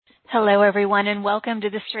Hello, everyone, and welcome to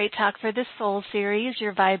the Straight Talk for the Soul series,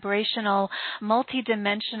 your vibrational,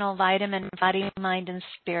 multidimensional vitamin body, mind, and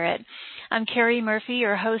spirit. I'm Carrie Murphy,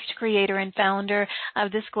 your host, creator, and founder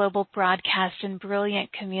of this global broadcast and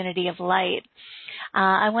brilliant community of light.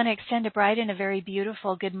 I want to extend a bright and a very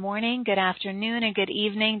beautiful good morning, good afternoon, and good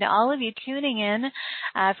evening to all of you tuning in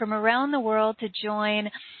from around the world to join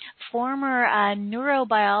former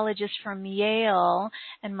neurobiologist from Yale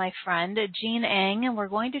and my friend Jean Eng, and we're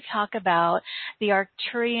going to talk about the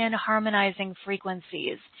Arcturian harmonizing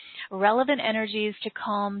frequencies, relevant energies to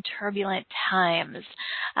calm turbulent times.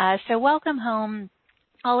 So welcome home,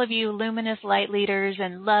 all of you luminous light leaders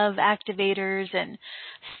and love activators and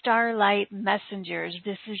starlight messengers.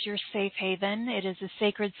 This is your safe haven. It is a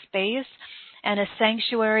sacred space and a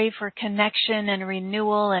sanctuary for connection and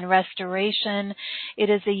renewal and restoration.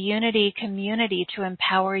 It is a unity community to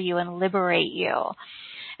empower you and liberate you.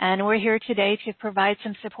 And we're here today to provide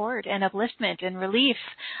some support and upliftment and relief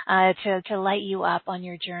to light you up on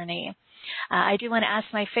your journey. I do want to ask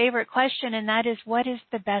my favorite question, and that is, what is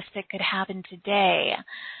the best that could happen today?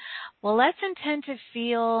 Well, let's intend to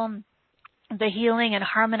feel the healing and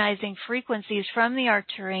harmonizing frequencies from the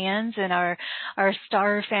Arcturians and our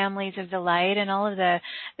star families of the light and all of the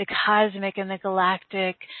cosmic and the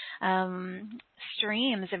galactic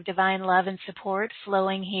streams of divine love and support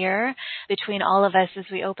flowing here between all of us as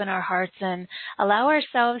we open our hearts and allow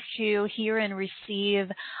ourselves to hear and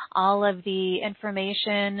receive all of the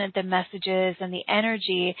information, the messages, and the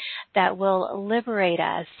energy that will liberate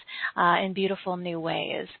us in beautiful new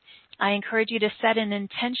ways. I encourage you to set an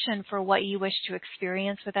intention for what you wish to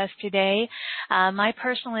experience with us today. My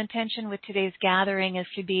personal intention with today's gathering is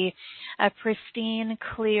to be a pristine,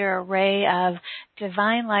 clear ray of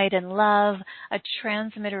divine light and love, a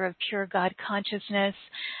transmitter of pure God consciousness,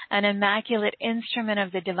 an immaculate instrument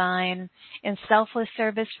of the divine in selfless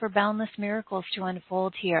service for boundless miracles to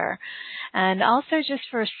unfold here. And also just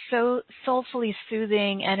for soulfully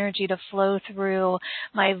soothing energy to flow through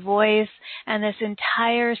my voice and this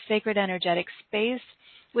entire sacred energetic space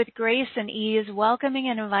with grace and ease, welcoming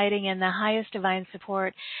and inviting in the highest divine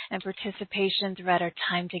support and participation throughout our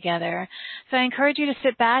time together. So I encourage you to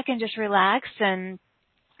sit back and just relax and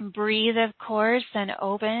breathe, of course, and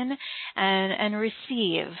open and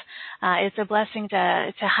receive. It's a blessing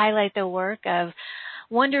to highlight the work of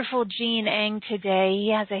wonderful Jean Eng today.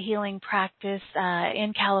 He has a healing practice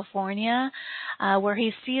in California where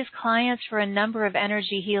he sees clients for a number of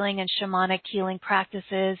energy healing and shamanic healing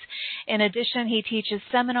practices. In addition, he teaches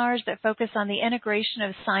seminars that focus on the integration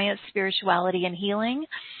of science, spirituality, and healing.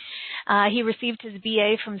 He received his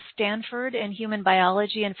BA from Stanford in human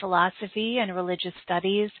biology and philosophy and religious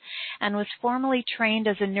studies and was formally trained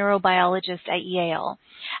as a neurobiologist at Yale.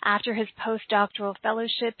 After his postdoctoral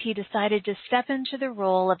fellowship, he decided to step into the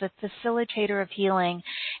role of a facilitator of healing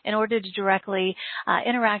in order to directly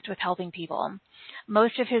interact with helping people.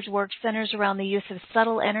 Most of his work centers around the use of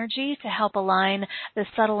subtle energy to help align the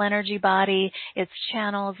subtle energy body, its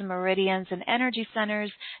channels, meridians, and energy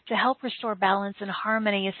centers to help restore balance and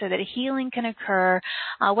harmony so that healing can occur,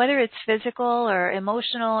 whether it's physical or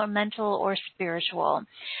emotional or mental or spiritual.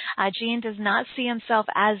 Jean does not see himself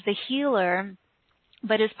as the healer,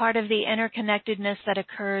 but is part of the interconnectedness that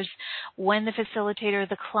occurs when the facilitator,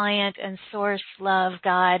 the client, and source, love,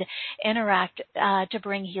 God, interact to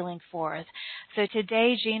bring healing forth. So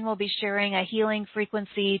today, Jean will be sharing a healing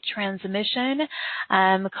frequency transmission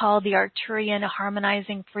called the Arcturian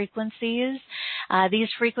harmonizing frequencies. These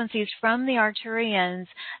frequencies from the Arcturians,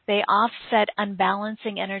 they offset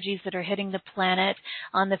unbalancing energies that are hitting the planet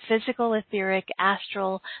on the physical, etheric,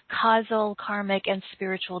 astral, causal, karmic, and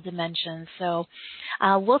spiritual dimensions. So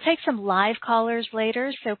we'll take some live callers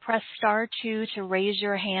later, so press star 2 to raise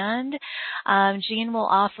your hand. Jean will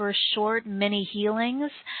offer short mini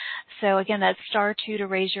healings. So again, that's star 2 to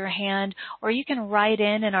raise your hand, or you can write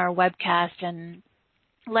in our webcast and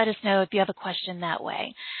let us know if you have a question that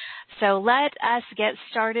way. So let us get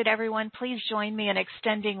started, everyone. Please join me in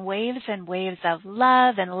extending waves and waves of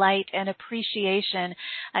love and light and appreciation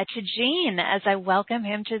to Jean as I welcome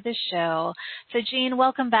him to the show. So Jean,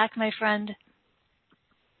 welcome back, my friend.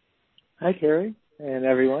 Hi, Carrie, and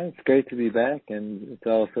everyone. It's great to be back, and it's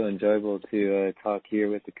also enjoyable to talk here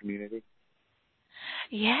with the community.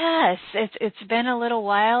 Yes, it's been a little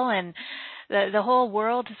while, and the whole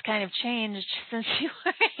world has kind of changed since you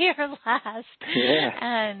were here last. Yeah.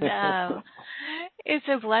 And it's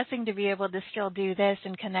a blessing to be able to still do this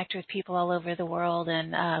and connect with people all over the world.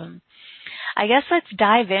 And I guess let's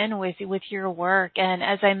dive in with your work. And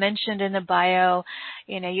as I mentioned in the bio,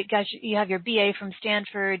 you have your BA from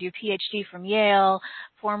Stanford, your PhD from Yale,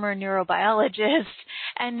 former neurobiologist,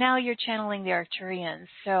 and now you're channeling the Arcturians.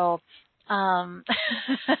 So, how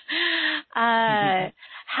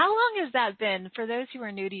long has that been? For those who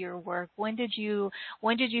are new to your work, when did you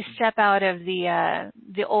step out of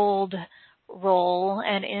the old role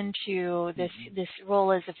and into this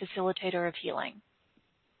role as a facilitator of healing?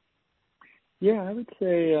 Yeah, I would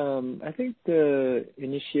say I think the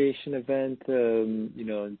initiation event,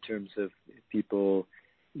 in terms of people,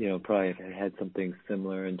 probably have had something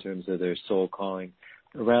similar in terms of their soul calling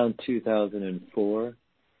around 2004.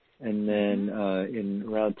 And then in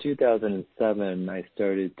around 2007, I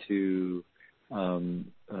started to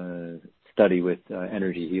study with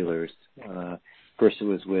energy healers. First it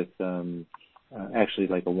was with actually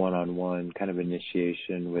like a one-on-one kind of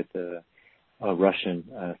initiation with a Russian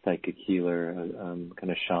psychic healer,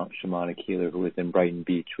 kind of shamanic healer who was in Brighton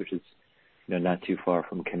Beach, which is not too far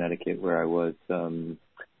from Connecticut where I was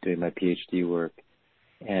doing my PhD work.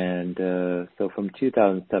 And so from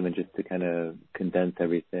 2007, just to kind of condense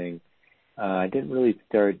everything, I didn't really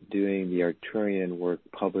start doing the Arcturian work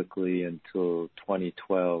publicly until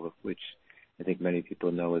 2012, which I think many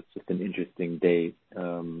people know is just an interesting date.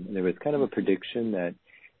 There was kind of a prediction that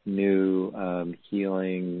new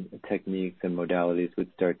healing techniques and modalities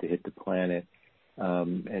would start to hit the planet.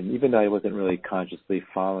 And even though I wasn't really consciously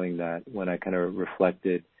following that, when I kind of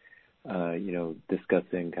reflected,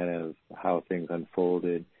 discussing kind of how things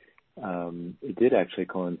unfolded, it did actually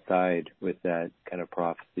coincide with that kind of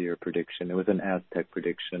prophecy or prediction. It was an Aztec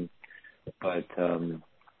prediction. But so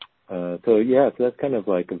that's kind of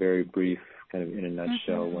like a very brief, kind of in a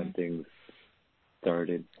nutshell, when things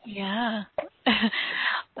started. Yeah.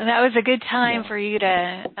 Well, that was a good time for you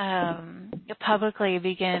to publicly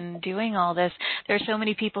begin doing all this. There are so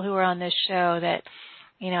many people who are on this show that,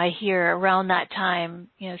 I hear around that time,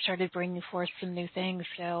 started bringing forth some new things.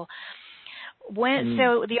 So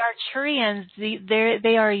so the Arcturians,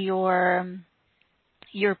 they are your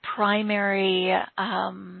primary,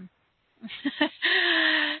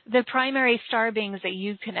 the primary star beings that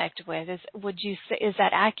you connect with. Is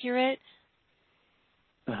that accurate?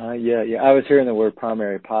 Yeah. I was hearing the word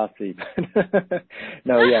primary posse, but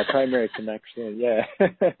no, primary connection. Yeah.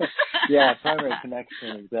 Yeah, primary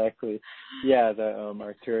connection, exactly. Yeah, the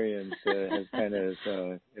Arcturians has kind of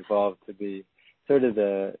evolved to be sort of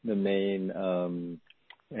the main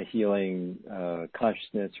healing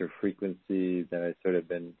consciousness or frequency that I've sort of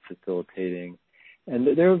been facilitating. And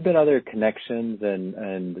there have been other connections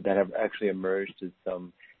and that have actually emerged as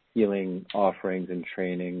some healing offerings and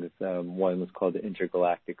trainings. One was called the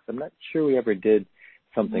Intergalactics. I'm not sure we ever did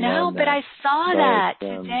something on that. No, but I saw that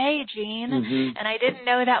today, Gene, and I didn't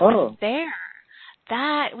know that was there.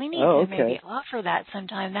 That we need to maybe offer that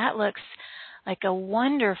sometime. That looks like a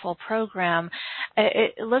wonderful program.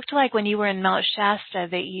 It looked like when you were in Mount Shasta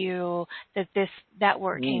that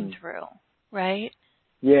work came through, right?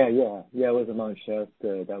 Yeah. It was in Mount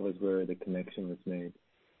Shasta. That was where the connection was made.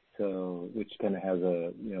 So, which kind of has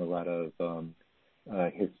a lot of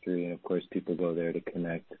history, and of course people go there to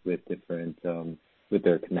connect with different with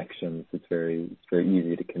their connections. It's very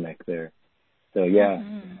easy to connect there. So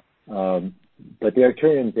but the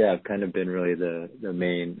Arcturians have kind of been really the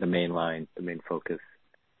main line, the main focus.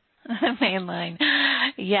 The main line,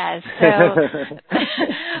 yes. So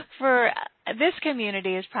for this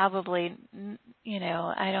community is probably,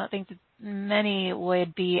 I don't think that many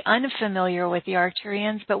would be unfamiliar with the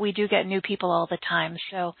Arcturians, but we do get new people all the time.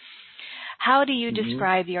 So how do you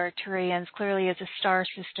describe the Arcturians? Clearly as a star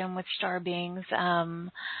system with star beings,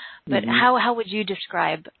 but how would you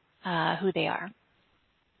describe who they are?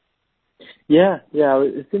 Yeah,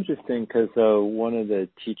 it's interesting because one of the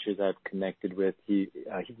teachers I've connected with, he's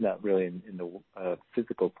not really in the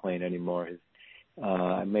physical plane anymore.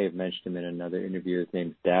 I may have mentioned him in another interview. His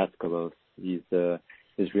name's Daskalos. His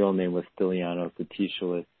real name was Stylianos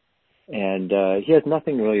Atishoulis. And he has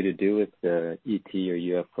nothing really to do with the ET or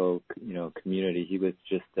UFO, community. He was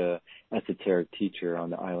just a esoteric teacher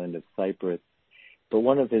on the island of Cyprus. But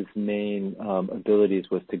one of his main abilities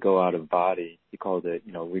was to go out of body. He called it,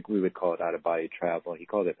 we would call it out of body travel. He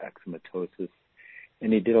called it exomatosis.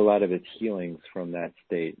 And he did a lot of his healings from that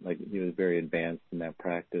state. Like, he was very advanced in that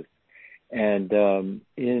practice. And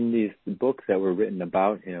in these books that were written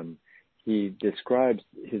about him, he describes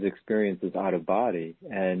his experiences out of body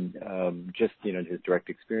and just, his direct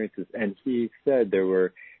experiences. And he said there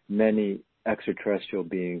were many extraterrestrial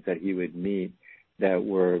beings that he would meet that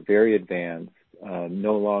were very advanced,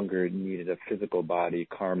 no longer needed a physical body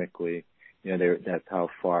karmically. That's how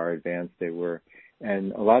far advanced they were.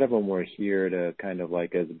 And a lot of them were here to kind of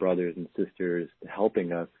like as brothers and sisters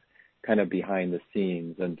helping us kind of behind the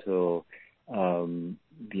scenes until,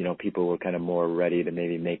 people were kind of more ready to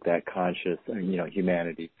maybe make that conscious,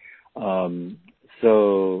 humanity. And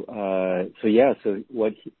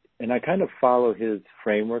I kind of follow his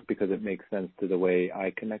framework because it makes sense to the way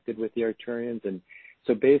I connected with the Arcturians. And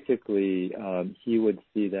so basically, he would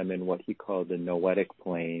see them in what he called the noetic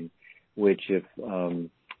plane, which if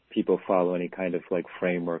people follow any kind of like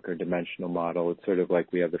framework or dimensional model, it's sort of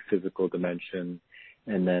like we have the physical dimension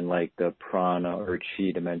and then like the prana or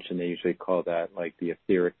chi dimension. They usually call that like the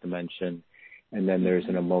etheric dimension. And then there's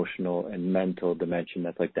an emotional and mental dimension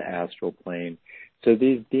that's like the astral plane. So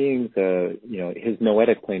these beings, his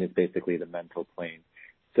noetic plane is basically the mental plane.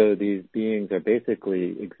 So these beings are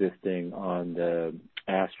basically existing on the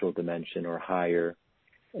astral dimension or higher.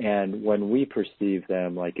 And when we perceive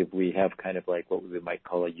them, like if we have kind of like what we might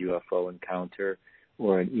call a UFO encounter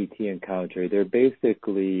or an ET encounter, they're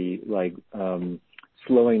basically like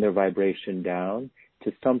slowing their vibration down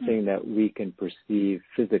to something that we can perceive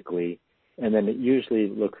physically. And then it usually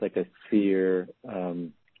looks like a sphere,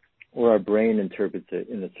 or our brain interprets it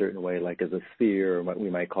in a certain way, like as a sphere, or what we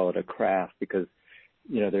might call it a craft, because,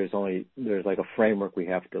 there's like a framework we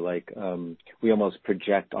have to we almost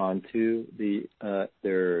project onto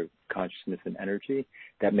their consciousness and energy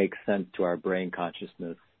that makes sense to our brain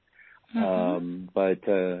consciousness. But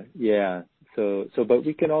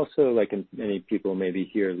we can also, like, many people maybe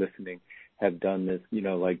here listening have done this,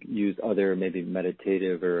 use other maybe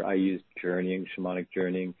meditative, or I use journeying, shamanic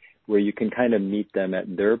journeying, where you can kind of meet them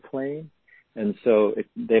at their plane. And so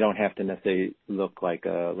they don't have to necessarily look like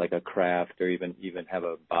a craft or even have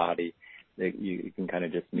a body. You can kind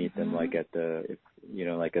of just meet them like at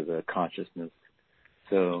like as a consciousness.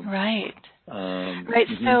 So right.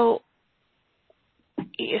 So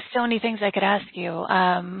many things I could ask you,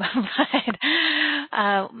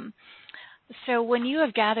 so when you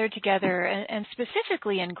have gathered together, and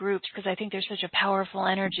specifically in groups, because I think there's such a powerful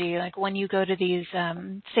energy, like when you go to these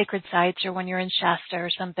sacred sites or when you're in Shasta or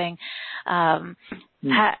something,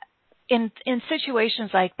 in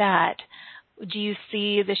situations like that, do you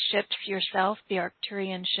see the ships yourself, the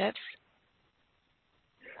Arcturian ships?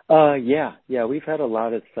 Yeah, we've had a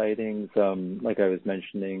lot of sightings. Like I was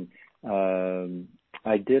mentioning,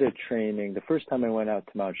 I did a training. The first time I went out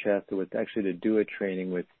to Mount Shasta was actually to do a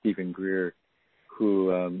training with Stephen Greer,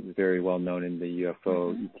 who is very well known in the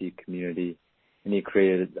UFO ET community, and he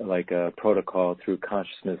created like a protocol through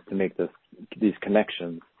consciousness to make these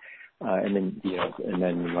connections, and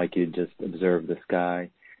then like you just observe the sky.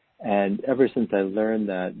 And ever since I learned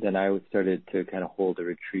that, then I started to kind of hold a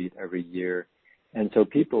retreat every year. And so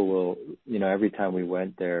people will, every time we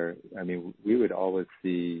went there, I mean, we would always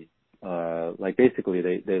see, like basically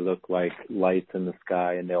they look like lights in the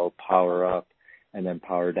sky, and they'll power up and then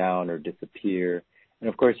power down or disappear. And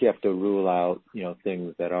of course you have to rule out,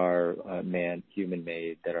 things that are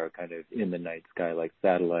human-made, that are kind of in the night sky, like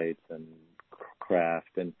satellites and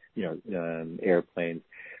craft and, airplanes.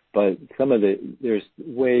 But there's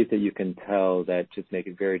ways that you can tell that just make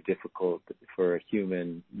it very difficult for a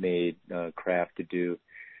human-made craft to do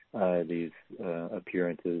these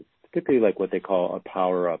appearances, particularly like what they call a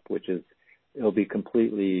power-up, which is it'll be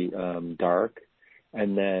completely dark,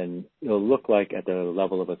 and then it'll look like at the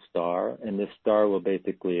level of a star, and this star will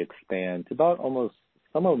basically expand to about almost,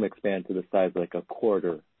 some of them expand to the size of like a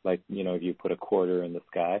quarter, like, if you put a quarter in the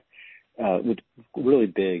sky, really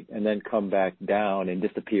big, and then come back down and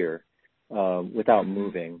disappear without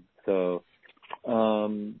moving. So, so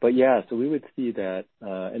we would see that,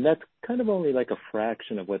 and that's kind of only like a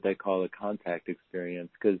fraction of what they call a contact experience,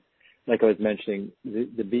 because like I was mentioning,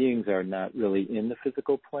 the beings are not really in the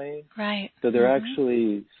physical plane. Right. So they're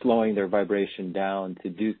actually slowing their vibration down to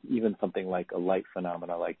do even something like a light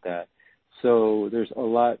phenomena like that. So there's a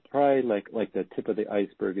lot, probably like the tip of the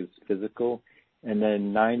iceberg is physical, and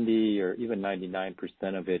then 90 or even 99%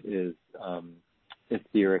 of it is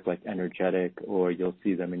etheric, like energetic, or you'll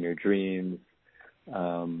see them in your dreams,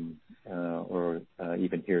 or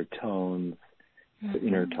even hear tones,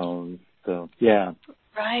 inner tones. So, yeah.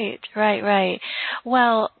 Right.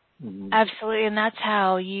 Well, absolutely, and that's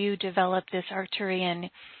how you developed this Arcturian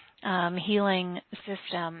healing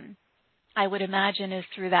system, I would imagine, is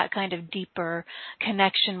through that kind of deeper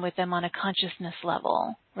connection with them on a consciousness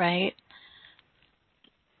level, right?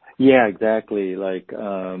 Yeah, exactly. Like,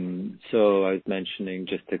 so I was mentioning,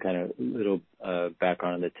 just to kind of little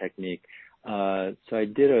background on the technique. So I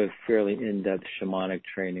did a fairly in-depth shamanic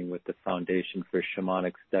training with the Foundation for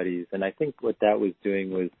Shamanic Studies, and I think what that was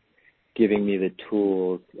doing was giving me the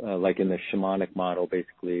tools, like in the shamanic model,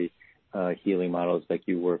 basically healing models, like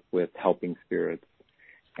you work with helping spirits.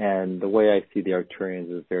 And the way I see the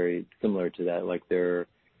Arcturians is very similar to that. Like they're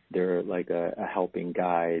they're like a helping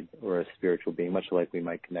guide or a spiritual being, much like we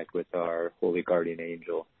might connect with our holy guardian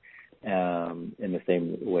angel, in the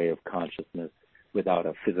same way of consciousness without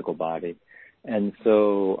a physical body. And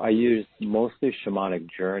so I use mostly shamanic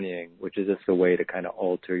journeying, which is just a way to kind of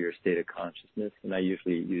alter your state of consciousness. And I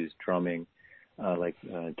usually use drumming,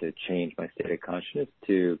 to change my state of consciousness,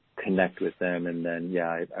 to connect with them. And then,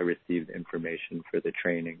 I receive information for the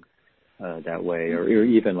training that way, or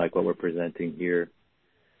even like what we're presenting here.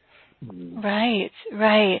 Right.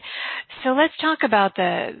 So let's talk about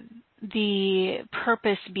the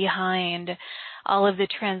purpose behind all of the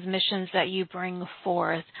transmissions that you bring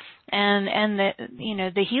forth, and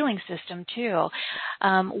the healing system too.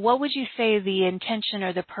 What would you say the intention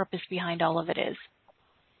or the purpose behind all of it is?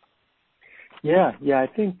 Yeah. I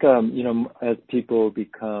think as people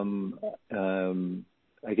become,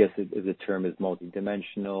 I guess the term is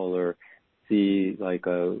multidimensional, or see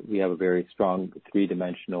we have a very strong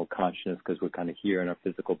three-dimensional consciousness because we're kind of here in our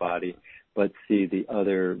physical body, but see the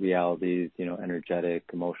other realities, energetic,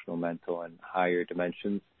 emotional, mental, and higher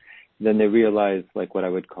dimensions. Then they realize what I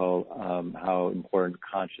would call how important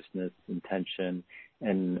consciousness, intention,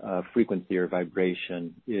 and frequency or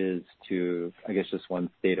vibration is to, I guess, just one's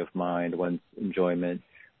state of mind, one's enjoyment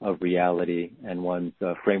of reality, and one's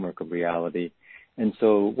framework of reality. And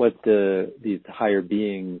so what these higher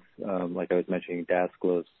beings, like I was mentioning,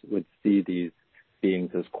 Daskalos, would see these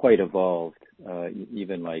beings as quite evolved,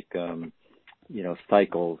 even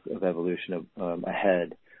cycles of evolution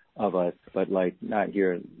ahead of us, but not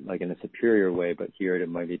here in a superior way, but here to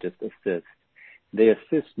maybe just assist. They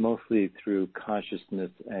assist mostly through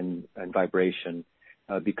consciousness and vibration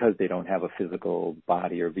because they don't have a physical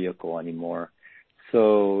body or vehicle anymore.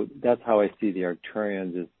 So that's how I see the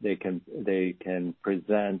Arcturians, is they can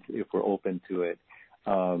present, if we're open to it,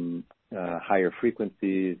 higher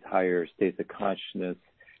frequencies, higher states of consciousness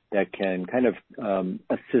that can kind of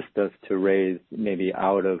assist us to raise maybe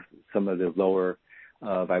out of some of the lower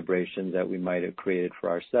vibrations that we might have created for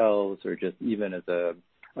ourselves, or just even as a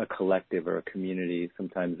collective or a community.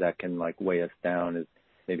 Sometimes that can weigh us down, as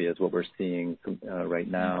what we're seeing right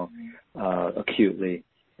now, acutely.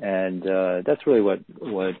 And that's really what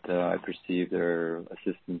I perceive their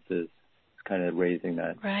assistance is, kind of raising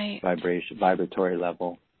that vibratory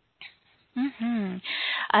level.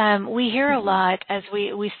 We hear a lot as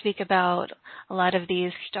we speak about a lot of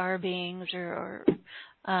these star beings or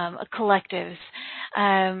collectives,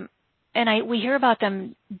 and we hear about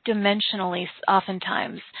them dimensionally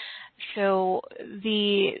oftentimes. So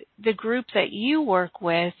the group that you work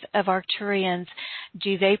with of Arcturians,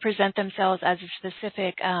 do they present themselves as a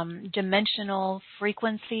specific dimensional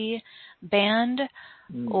frequency band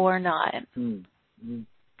or not?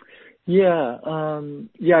 Yeah,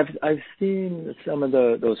 I've seen some of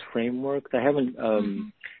those frameworks. I haven't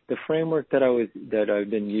the framework that I've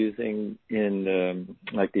been using in the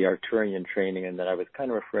Arcturian training, and that I was kind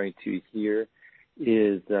of referring to here,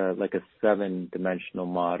 is like a 7-dimensional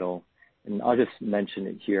model. And I'll just mention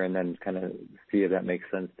it here and then kind of see if that makes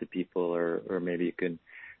sense to people, or maybe you can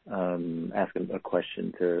ask a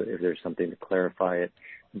question if there's something to clarify it.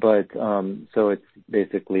 But so it's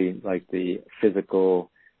basically like the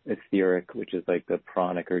physical, etheric, which is like the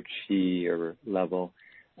pranic or chi or level,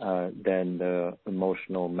 then the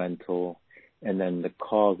emotional, mental, and then the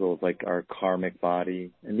causal, like our karmic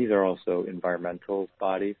body, and these are also environmental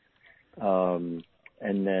bodies.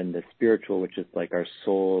 And then the spiritual, which is like our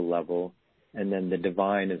soul level, and then the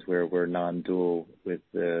divine is where we're non-dual with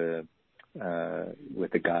the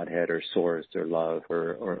Godhead or source or love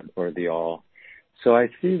or the all. So I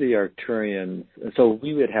see the Arcturians. So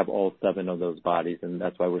we would have all 7 of those bodies, and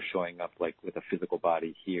that's why we're showing up with a physical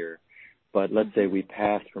body here. But let's say we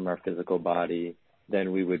pass from our physical body,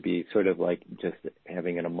 then we would be sort of like just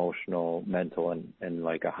having an emotional, mental, and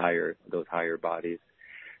like those higher bodies.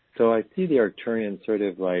 So I see the Arcturians sort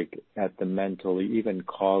of like at the mental, even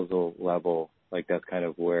causal level, like that's kind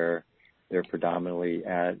of where they're predominantly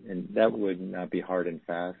at. And that would not be hard and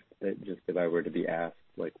fast, that just if I were to be asked,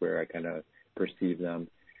 like where I kind of perceive them.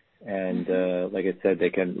 And like I said, they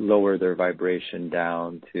can lower their vibration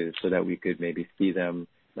down so that we could maybe see them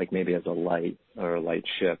like maybe as a light or a light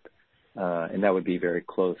ship. And that would be very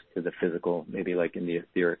close to the physical, maybe like in the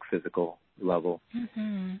etheric physical level.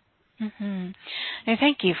 And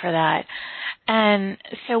thank you for that. And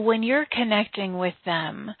so when you're connecting with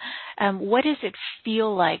them, what does it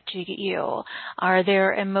feel like to you? Are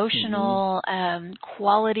there emotional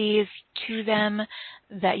qualities to them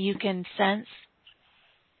that you can sense?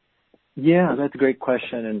 Yeah, that's a great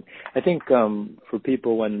question. And I think for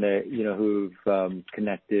people when they, who've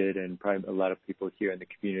connected, and probably a lot of people here in the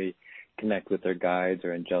community connect with their guides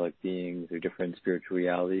or angelic beings or different spiritual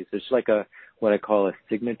realities. It's like what I call a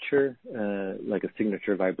signature, like a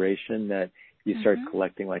signature vibration that you start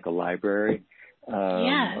collecting like a library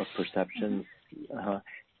of perceptions.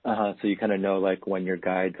 So you kind of know like when your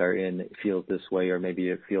guides are in, it feels this way, or maybe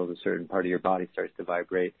it feels a certain part of your body starts to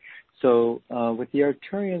vibrate. So with the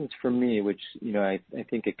Arcturians, for me, which I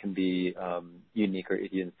think it can be unique or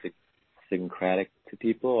idiosyncratic to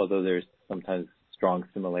people, although there's sometimes strong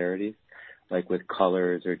similarities, like with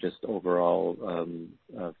colors or just overall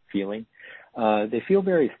feeling. They feel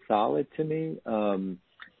very solid to me,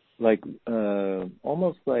 like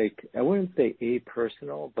almost like, I wouldn't say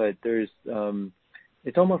apersonal, but there's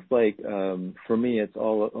it's almost like for me it's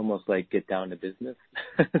almost like get down to business.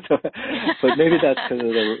 So, but maybe that's because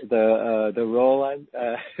of the role I'm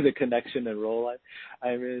the connection and role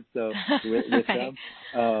I'm in, so with them,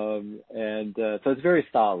 and so it's very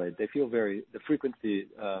solid. They feel the frequency,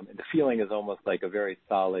 the feeling is almost like a very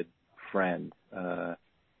solid friend.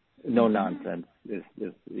 No nonsense is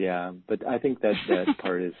but I think that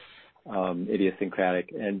part is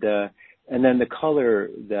idiosyncratic, and then the color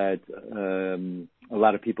that a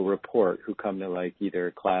lot of people report who come to like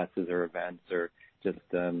either classes or events or just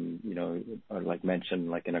or like mentioned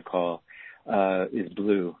like in a call is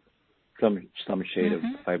blue, some shade of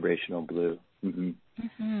vibrational blue.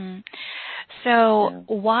 So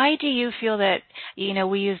why do you feel that,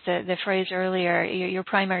 we used the phrase earlier, your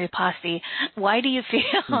primary posse, why do you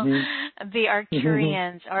feel the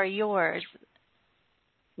Arcturians are yours?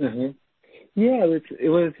 Yeah, it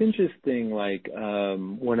was interesting, like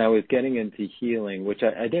when I was getting into healing, which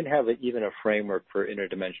I didn't have even a framework for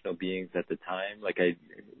interdimensional beings at the time, like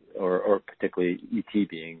or particularly ET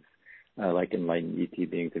beings, like enlightened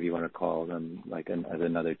ET beings, if you want to call them, like as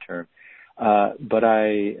another term. But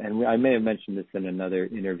I may have mentioned this in another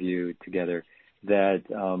interview together, that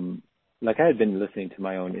like I had been listening to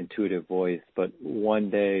my own intuitive voice, but one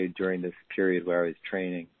day during this period where I was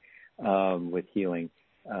training with healing,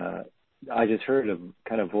 I just heard a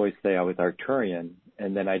kind of voice say I was Arcturian,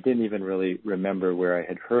 and then I didn't even really remember where I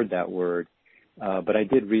had heard that word. But I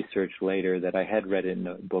did research later that I had read it in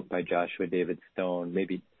a book by Joshua David Stone,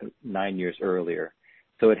 maybe 9 years earlier.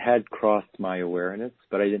 So it had crossed my awareness,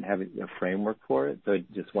 but I didn't have a framework for it, so it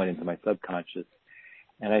just went into my subconscious.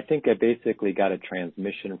 And I think I basically got a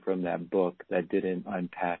transmission from that book that didn't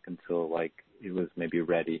unpack until like it was maybe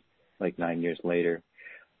ready, like 9 years later.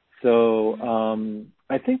 So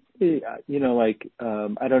I think,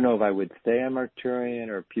 I don't know if I would say I'm Arcturian,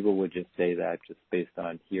 or people would just say that just based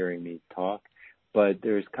on hearing me talk. But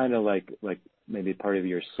there's kind of like maybe part of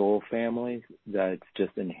your soul family that's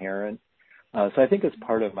just inherent. So I think it's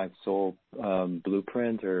part of my soul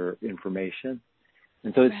blueprint or information.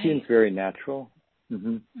 And so it seems very natural.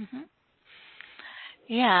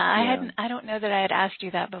 Yeah, I don't know that I had asked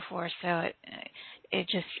you that before, so it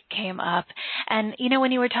just came up. And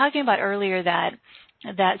when you were talking about earlier that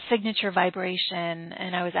signature vibration,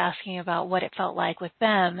 and I was asking about what it felt like with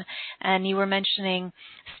them, and you were mentioning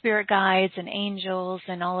spirit guides and angels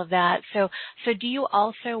and all of that. So do you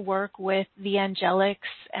also work with the angelics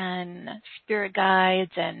and spirit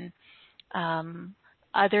guides and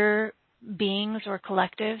other beings or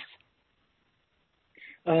collectives?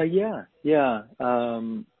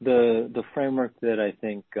 The framework that I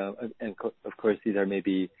think, and of course these are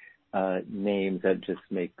maybe names that just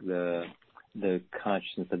make the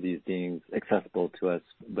consciousness of these beings accessible to us,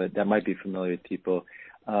 but that might be familiar to people.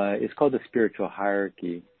 It's called the spiritual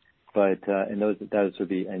hierarchy, but and those would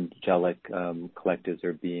be angelic collectives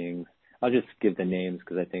or beings. I'll just give the names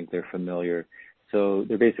because I think they're familiar. So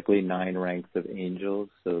they're basically 9 ranks of angels.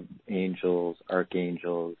 So angels,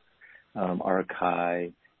 archangels,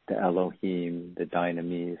 Archai, the Elohim, the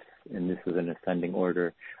Dynamis, and this is an ascending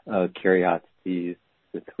order, Kyriates, the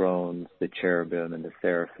thrones, the cherubim, and the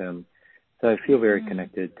seraphim. So I feel very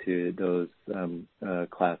connected to those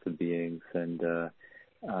class of beings, and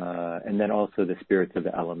then also the spirits of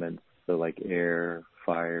the elements, so like air,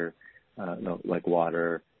 fire, like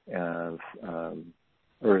water, earth,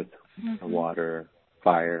 water,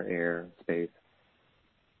 fire, air, space.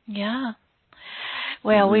 Yeah.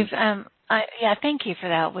 Well, we've thank you for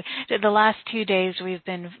that. The last 2 days we've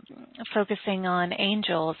been focusing on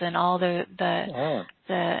angels and all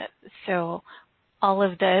so all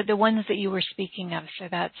of the ones that you were speaking of. So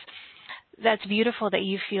that's beautiful that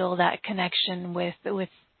you feel that connection with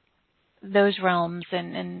those realms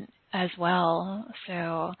and as well.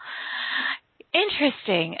 So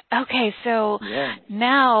interesting. Okay, so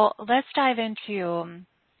now let's dive into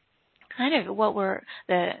kind of what we're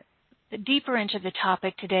the deeper into the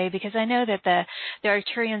topic today, because I know that the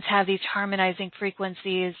Arcturians have these harmonizing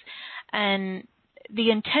frequencies, And the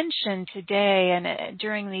intention today and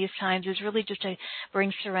during these times is really just to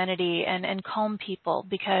bring serenity and calm people,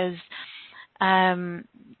 because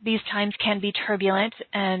these times can be turbulent,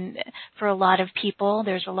 and for a lot of people,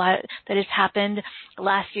 there's a lot that has happened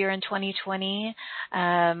last year in 2020.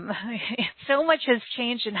 So much has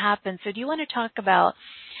changed and happened. So do you want to talk about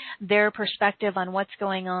their perspective on what's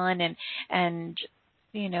going on and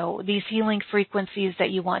you know, these healing frequencies that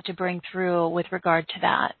you want to bring through with regard to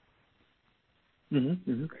that?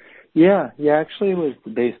 Mm-hmm, mm-hmm. Yeah. Actually, it was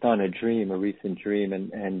based on a recent dream,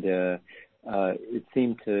 and it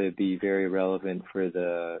seemed to be very relevant for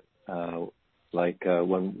the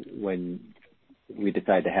when we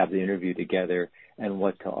decided to have the interview together and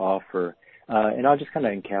what to offer. And I'll just kind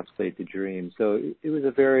of encapsulate the dream. So it was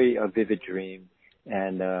a very vivid dream,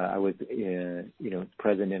 and I was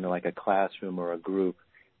present in like a classroom or a group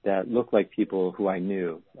that looked like people who I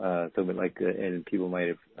knew. And people might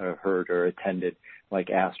have heard or attended like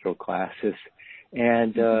astral classes.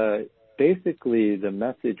 And basically the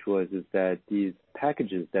message is that these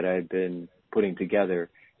packages that I've been putting together,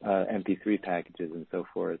 MP3 packages and so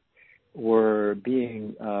forth, were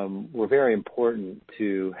very important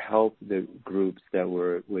to help the groups that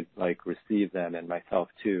would like receive them, and myself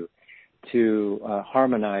too, to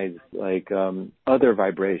harmonize other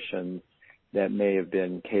vibrations that may have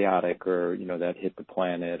been chaotic, or that hit the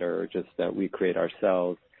planet, or just that we create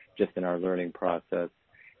ourselves just in our learning process.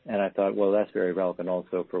 And I thought, well, that's very relevant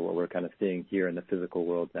also for what we're kind of seeing here in the physical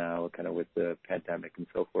world now, kind of with the pandemic and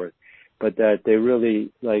so forth. But that they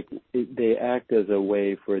really they act as a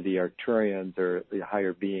way for the Arcturians or the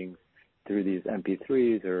higher beings through these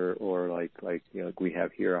MP3s or like we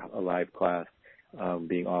have here a live class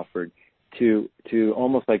being offered to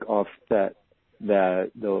almost like offset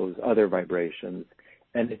those other vibrations.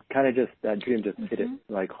 And it kind of that dream just hit it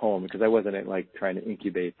like home, because I wasn't like trying to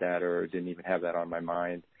incubate that or didn't even have that on my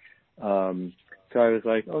mind. So I was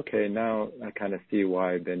like, okay, now I kind of see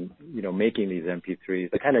why I've been, making these MP3s.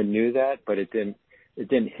 I kind of knew that, but it didn't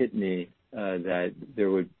hit me, that there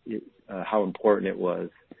would, how important it was.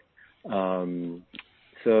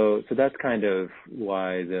 So that's kind of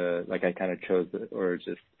why I kind of chose it, or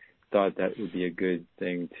just thought that would be a good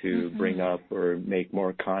thing to bring up or make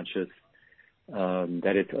more conscious,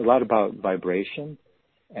 that it's a lot about vibration,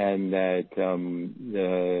 and that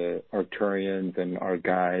the Arcturians and our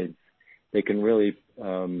guides, they can really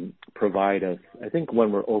provide us, I think,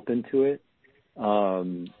 when we're open to it,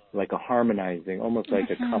 like a harmonizing, almost like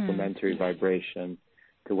a complementary vibration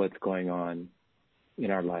to what's going on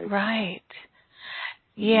in our life. Right.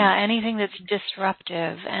 Yeah, anything that's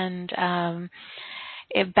disruptive and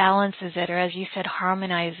it balances it, or as you said,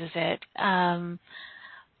 harmonizes it. And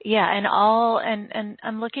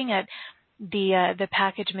I'm looking at the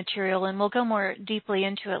package material, and we'll go more deeply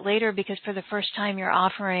into it later, because for the first time you're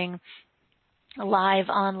offering live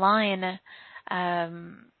online.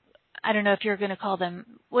 I don't know if you're going to call them,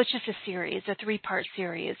 well, it's just a series, a 3-part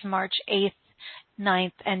series, March 8th,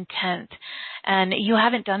 9th, and 10th. And you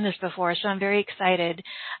haven't done this before, so I'm very excited,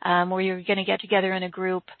 where you're going to get together in a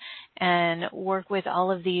group and work with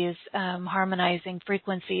all of these harmonizing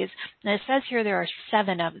frequencies. And it says here there are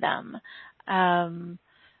 7 of them.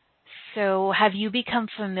 So have you become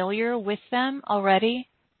familiar with them already?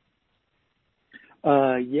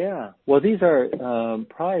 Yeah. Well, these are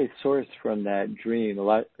probably sourced from that dream. A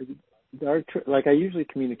lot, I usually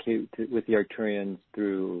communicate with the Arcturians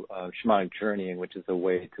through shamanic journeying, which is a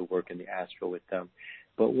way to work in the astral with them.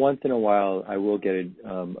 But once in a while, I will get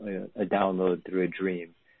a download through a dream.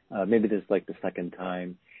 Maybe this is like the second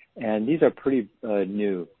time. And these are pretty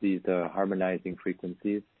new, these harmonizing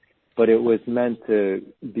frequencies. But it was meant to,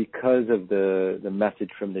 because of the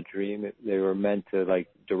message from the dream, they were meant to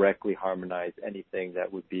directly harmonize anything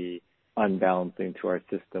that would be unbalancing to our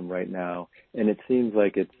system right now. And it seems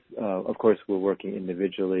like it's, of course, we're working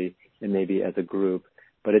individually and maybe as a group,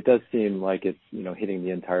 but it does seem like it's, hitting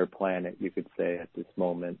the entire planet, you could say, at this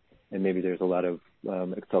moment. And maybe there's a lot of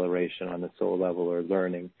acceleration on the soul level or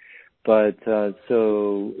learning. But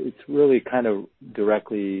so it's really kind of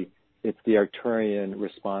directly, it's the Arcturian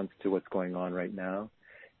response to what's going on right now.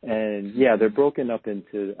 And yeah, they're broken up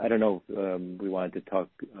into, I don't know if we wanted to talk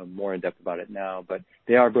more in depth about it now, but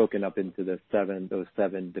they are broken up into those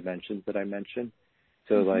 7 dimensions that I mentioned.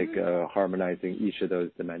 So harmonizing each of those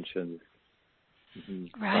dimensions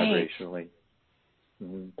vibrationally.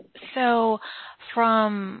 Mm-hmm. So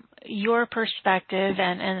from your perspective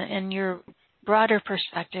and your broader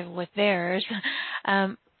perspective with theirs,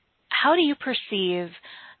 how do you perceive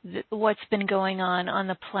what's been going on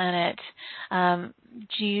the planet,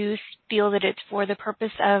 do you feel that it's for the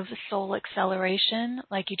purpose of soul acceleration,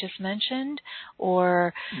 like you just mentioned,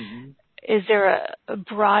 or is there a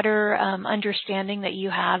broader understanding that you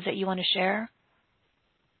have that you want to share?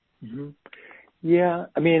 Yeah,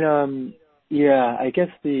 I mean, yeah, I guess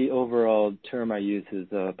the overall term I use is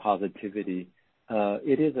positivity.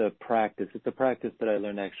 It is a practice. It's a practice that I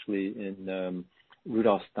learned actually in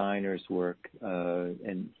Rudolf Steiner's work,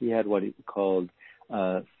 and he had what he called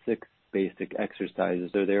 6 basic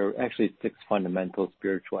exercises, or there are actually 6 fundamental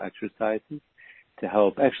spiritual exercises to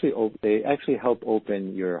help. They actually help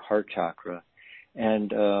open your heart chakra,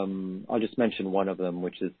 and I'll just mention one of them,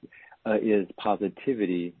 which is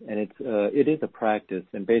positivity, and it is a practice,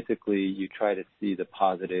 and basically you try to see the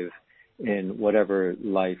positive in whatever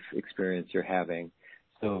life experience you're having.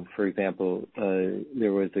 So, for example,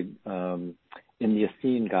 there was in the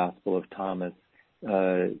Essene Gospel of Thomas,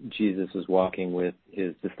 Jesus was walking with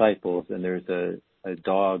his disciples, and there's a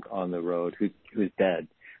dog on the road who's dead,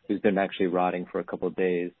 who's been actually rotting for a couple of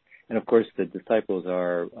days, and of course the disciples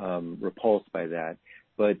are repulsed by that.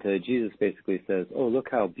 But Jesus basically says, "Oh, look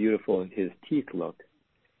how beautiful his teeth look."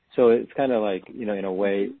 So it's kind of like, in a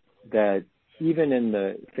way that even in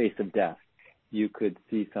the face of death, you could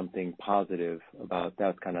see something positive about.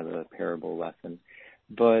 That's kind of the parable lesson.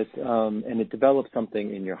 But and it develops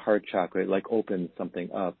something in your heart chakra, it like opens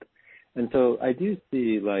something up. And so I do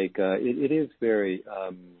see like it is very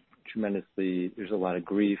tremendously. There's a lot of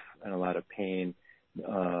grief and a lot of pain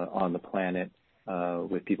on the planet.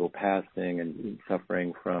 With people passing and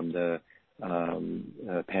suffering from the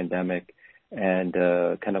pandemic and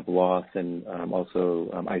kind of loss and also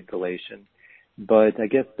isolation. But I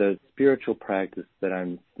guess the spiritual practice that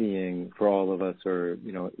I'm seeing for all of us, or,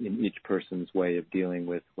 in each person's way of dealing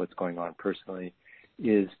with what's going on personally,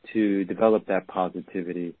 is to develop that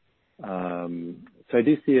positivity. So I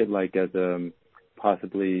do see it like as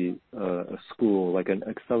possibly a school, like an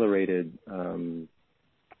accelerated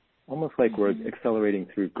almost like we're accelerating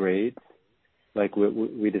through grades. Like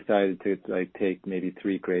we decided to like take maybe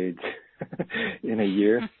 3 grades in a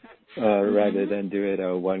year, rather than do it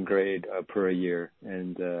 1 grade per year,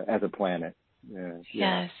 and as a planet.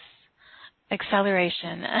 Yes,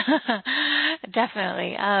 acceleration,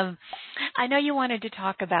 definitely. I know you wanted to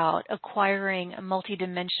talk about acquiring a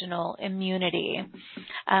multidimensional immunity.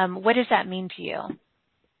 What does that mean to you?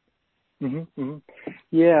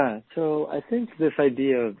 Yeah, so I think this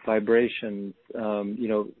idea of vibrations,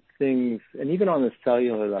 things, and even on the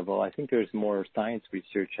cellular level, I think there's more science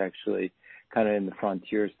research actually kind of in the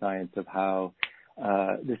frontier science of how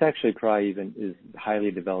this actually probably even is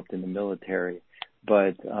highly developed in the military,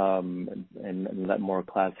 but and more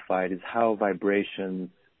classified, is how vibrations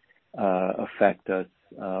affect us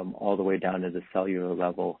all the way down to the cellular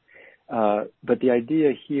level. But the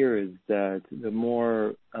idea here is that the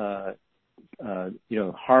more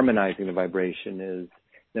harmonizing the vibration is,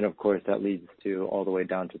 then of course that leads to all the way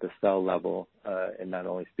down to the cell level, and not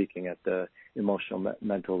only speaking at the emotional,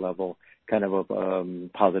 mental level, kind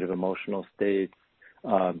of positive emotional states,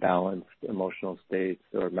 balanced emotional states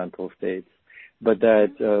or mental states, but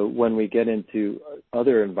that when we get into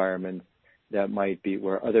other environments that might be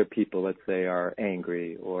where other people, let's say, are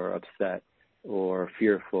angry or upset or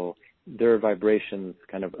fearful, their vibrations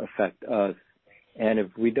kind of affect us. And if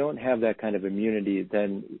we don't have that kind of immunity,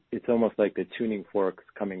 then it's almost like the tuning forks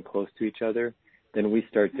coming close to each other. Then we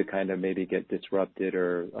start to kind of maybe get disrupted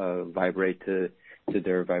or vibrate to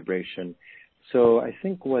their vibration. So I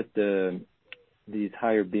think what these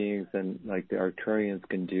higher beings and like the Arcturians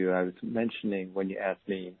can do, I was mentioning when you asked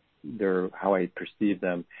me how I perceive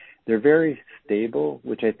them, they're very stable,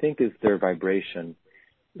 which I think is their vibration.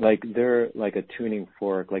 Like they're like a tuning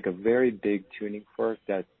fork, like a very big tuning fork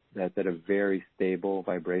that's at a very stable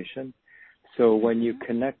vibration. So when you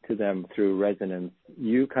connect to them through resonance,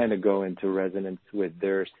 you kind of go into resonance with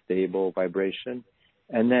their stable vibration.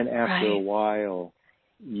 And then after a while,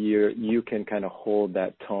 you can kind of hold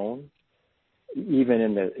that tone, even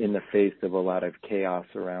in the face of a lot of chaos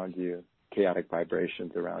around you, chaotic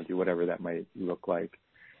vibrations around you, whatever that might look like.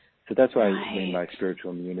 So that's what I mean by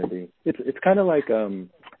spiritual immunity. It's kind of like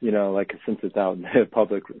like since it's out in the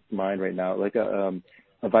public mind right now, like a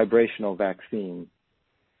vibrational vaccine.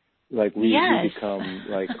 Like we become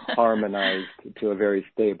like harmonized to a very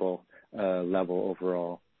stable level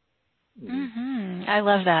overall. I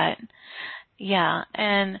love that. Yeah,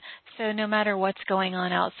 and so no matter what's going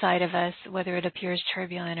on outside of us, whether it appears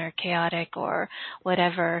turbulent or chaotic or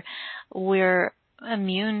whatever, we're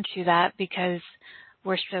immune to that because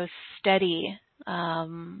we're so steady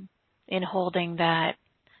in holding that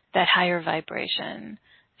higher vibration.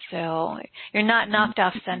 So you're not knocked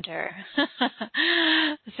off center.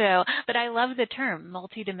 But I love the term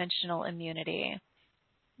multidimensional immunity.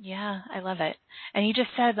 Yeah, I love it. And you just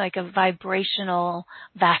said like a vibrational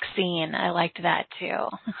vaccine. I liked that too.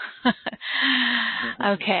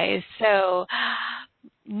 Okay, so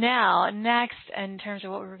now next in terms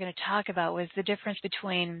of what we were going to talk about was the difference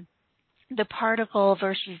between the particle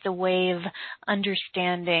versus the wave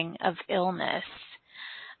understanding of illness.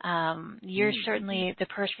 You're certainly the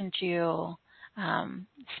person to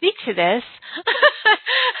speak to this.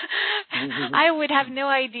 I would have no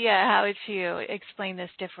idea how to explain this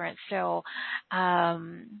difference. So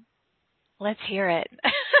let's hear it.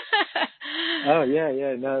 Oh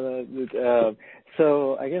yeah. No.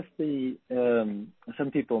 So I guess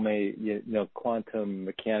some people may quantum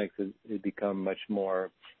mechanics has become much more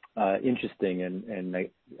interesting and I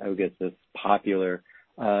would guess this popular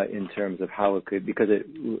in terms of how it could, because it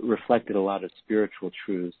reflected a lot of spiritual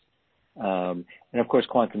truths. And of course,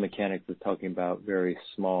 quantum mechanics is talking about very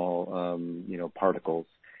small, particles,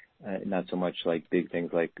 not so much like big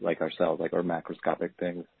things like our cells, like our macroscopic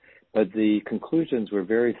things. But the conclusions were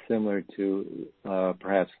very similar to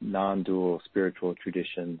perhaps non-dual spiritual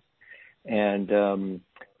traditions. And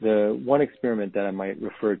the one experiment that I might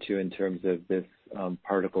refer to in terms of this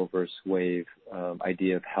particle versus wave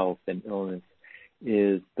idea of health and illness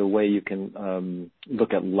is the way you can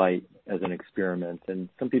look at light as an experiment. And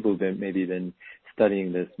some people have maybe been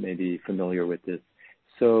studying this, maybe familiar with this.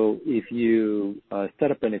 So if you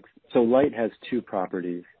set up so light has two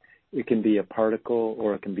properties. It can be a particle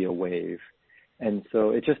or it can be a wave. And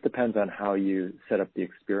so it just depends on how you set up the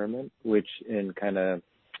experiment, which in kind of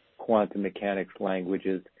quantum mechanics language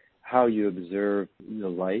is how you observe the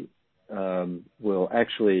light will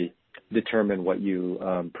actually determine what you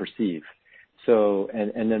perceive. So,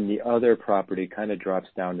 and then the other property kind of drops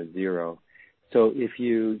down to zero. So if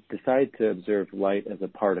you decide to observe light as a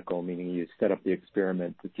particle, meaning you set up the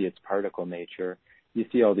experiment to see its particle nature, you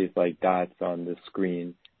see all these like dots on the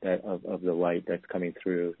screen of the light that's coming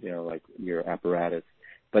through, like your apparatus.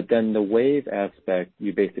 But then the wave aspect,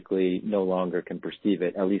 you basically no longer can perceive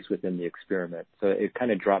it, at least within the experiment. So it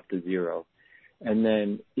kind of dropped to zero. And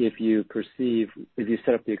then if you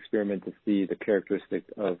set up the experiment to see the characteristics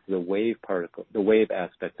of the wave particle, the wave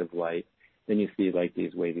aspect of light, then you see like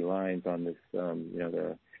these wavy lines on this,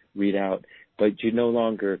 the readout. But you no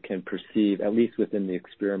longer can perceive, at least within the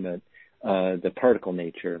experiment, the particle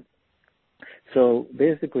nature. So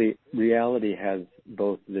basically, reality has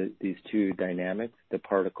both these two dynamics, the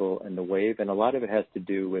particle and the wave, and a lot of it has to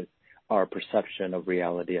do with our perception of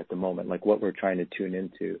reality at the moment, like what we're trying to tune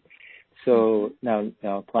into. So now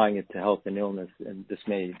applying it to health and illness, and this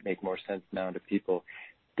may make more sense now to people.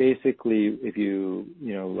 Basically, if you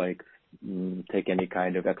take any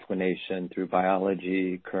kind of explanation through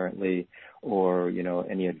biology currently, or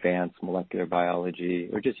any advanced molecular biology,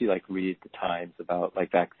 or just you read the Times about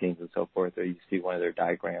vaccines and so forth, or you see one of their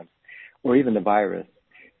diagrams, or even the virus,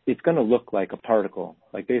 it's going to look like a particle.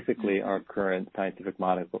 Basically, our current scientific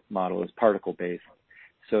model is particle based.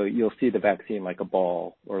 So you'll see the vaccine like a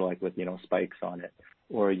ball, or with spikes on it,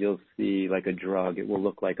 or you'll see a drug. It will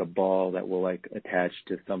look like a ball that will attach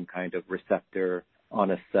to some kind of receptor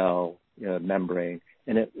on a cell membrane,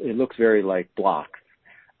 and it looks very like blocks,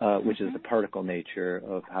 which is the particle nature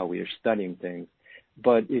of how we are studying things.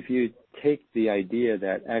 But if you take the idea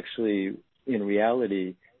that actually in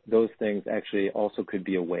reality those things actually also could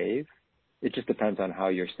be a wave, it just depends on how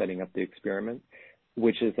you're setting up the experiment,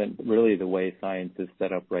 which isn't really the way science is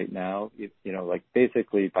set up right now.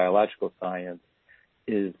 Basically biological science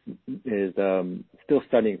is still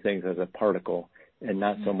studying things as a particle, and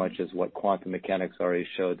not so much as what quantum mechanics already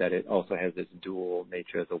showed, that it also has this dual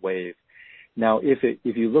nature as a wave. Now, if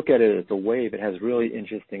you look at it as a wave, it has really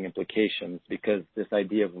interesting implications, because this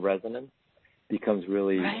idea of resonance becomes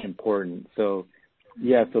really important. So,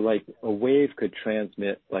 a wave could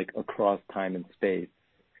transmit across time and space.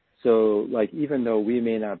 So, even though we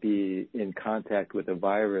may not be in contact with a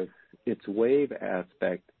virus, its wave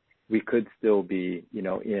aspect, we could still be,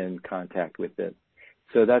 in contact with it.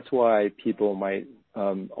 So that's why people might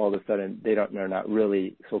all of a sudden they're not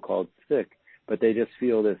really so-called sick, but they just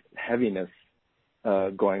feel this heaviness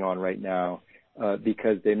going on right now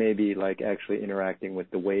because they may be actually interacting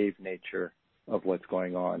with the wave nature of what's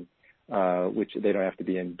going on, which they don't have to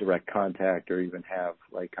be in direct contact or even have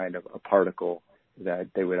kind of a particle that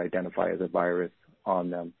they would identify as a virus on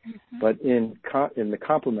them. Mm-hmm. But in the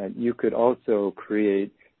complement, you could also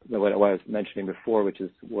create what I was mentioning before, which is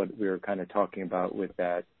what we were kind of talking about with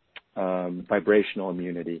that vibrational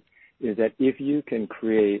immunity, is that if you can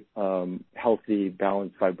create healthy,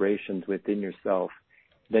 balanced vibrations within yourself,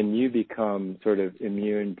 then you become sort of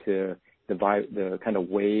immune to the kind of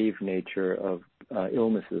wave nature of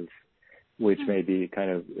illnesses, which may be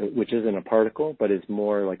which isn't a particle, but is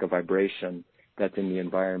more like a vibration that's in the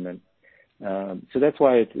environment. So that's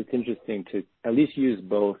why it's interesting to at least use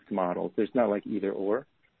both models. There's not like either or,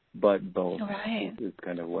 but both is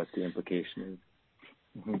kind of what the implication is.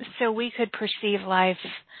 Mm-hmm. So we could perceive life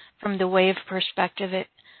from the wave perspective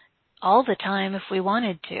all the time if we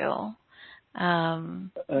wanted to,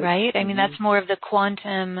 right? I mean, that's more of the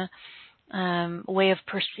quantum way of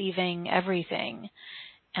perceiving everything,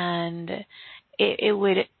 and it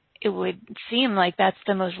would seem like that's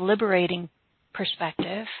the most liberating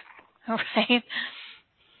perspective, right?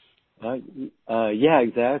 Yeah,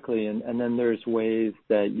 exactly. And then there's ways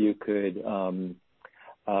that you could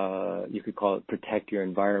call it protect your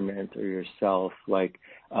environment or yourself, like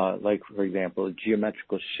for example,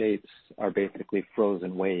 geometrical shapes are basically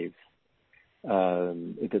frozen waves.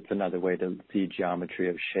 It's another way to see geometry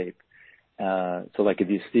of shape. So like if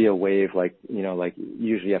you see a wave, like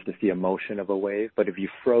usually you have to see a motion of a wave, but if you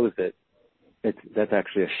froze it, that's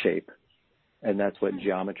actually a shape. And that's what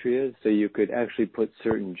geometry is. So you could actually put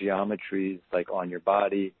certain geometries like on your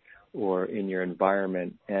body or in your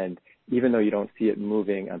environment. And even though you don't see it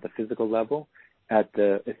moving at the physical level, at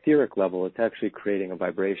the etheric level, it's actually creating a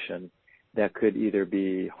vibration that could either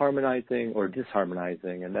be harmonizing or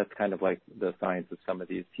disharmonizing. And that's kind of like the science of some of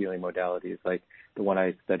these healing modalities, like the one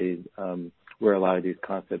I studied, where a lot of these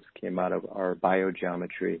concepts came out of our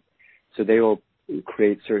biogeometry. So they will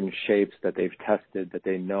create certain shapes that they've tested that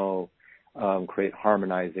they know create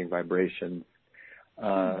harmonizing vibrations.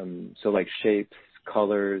 So like shapes,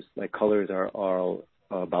 colors are all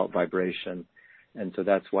about vibration. And so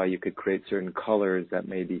that's why you could create certain colors that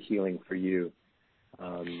may be healing for you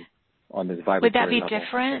on this vibratory level. Would that be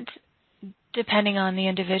different depending on the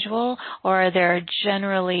individual, or are there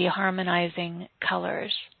generally harmonizing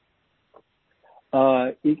colors?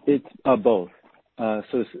 It's both.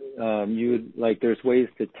 So you would, like, there's ways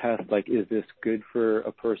to test, like, is this good for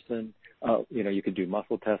a person? You could do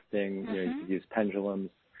muscle testing. Mm-hmm. You could use pendulums.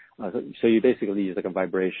 So you basically use like a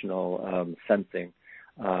vibrational sensing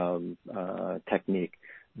technique.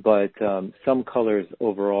 But some colors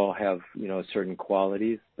overall have certain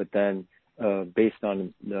qualities. But then based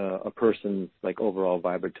on a person's like overall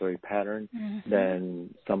vibratory pattern, mm-hmm.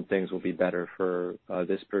 then some things will be better for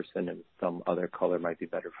this person, and some other color might be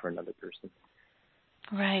better for another person.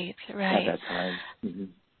 Right. At that time. Mm-hmm.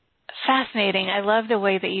 Fascinating. I love the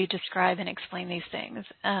way that you describe and explain these things.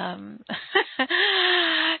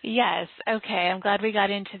 Yes. Okay. I'm glad we got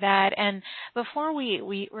into that. And before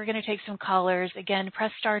we're going to take some callers. Again,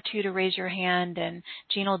 press *2 to raise your hand, and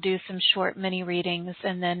Jean will do some short mini readings,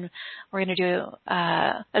 and then we're going to do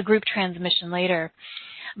a group transmission later.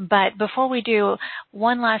 But before we do,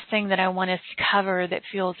 one last thing that I want us to cover that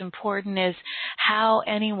feels important is how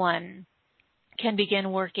anyone can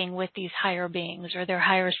begin working with these higher beings or their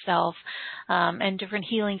higher self and different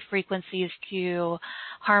healing frequencies to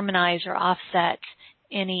harmonize or offset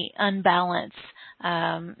any unbalance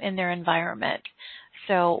in their environment.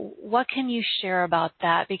 So what can you share about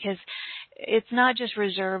that? Because it's not just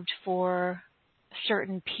reserved for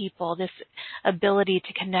certain people, this ability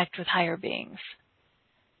to connect with higher beings.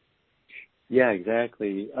 Yeah,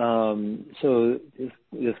 exactly. So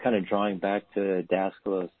just kind of drawing back to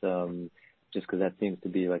Daskalos, just because that seems to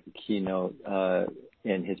be like a keynote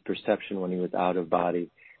in his perception when he was out of body,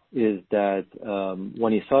 is that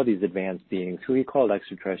when he saw these advanced beings, who he called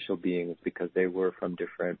extraterrestrial beings because they were from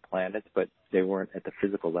different planets, but they weren't at the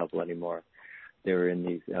physical level anymore. They were in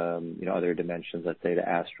these, other dimensions, let's say the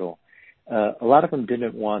astral. A lot of them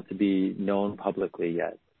didn't want to be known publicly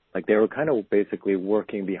yet. Like they were kind of basically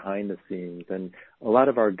working behind the scenes. And a lot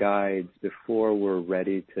of our guides, before we're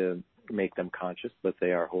ready to make them conscious, let's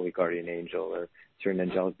say our holy guardian angel or certain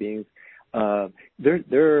angelic beings, they've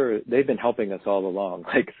been helping us all along,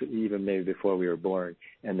 like even maybe before we were born,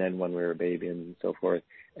 and then when we were a baby and so forth,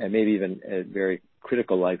 and maybe even at very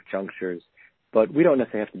critical life junctures. But we don't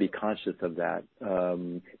necessarily have to be conscious of that.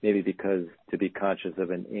 Maybe because to be conscious of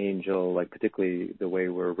an angel, like particularly the way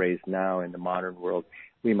we're raised now in the modern world,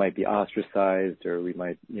 we might be ostracized, or we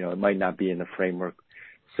might, it might not be in the framework.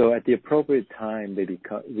 So at the appropriate time,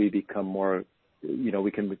 we become more,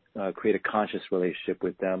 we can create a conscious relationship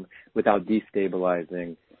with them without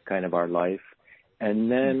destabilizing kind of our life. And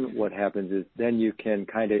then what happens is then you can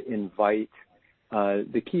kind of invite,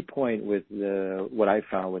 the key point with what I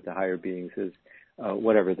found with the higher beings is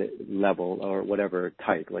whatever the level or whatever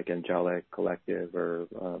type, like angelic collective or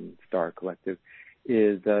star collective,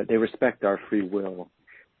 is they respect our free will.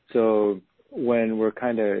 So when we're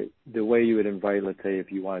kind of, the way you would invite, let's say,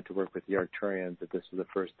 if you wanted to work with the Arcturians, if this was the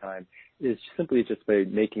first time, is simply just by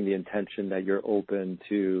making the intention that you're open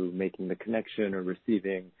to making the connection or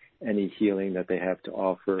receiving any healing that they have to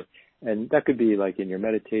offer. And that could be like in your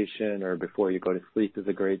meditation or before you go to sleep is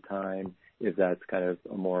a great time, if that's kind of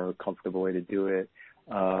a more comfortable way to do it.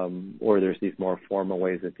 Or there's these more formal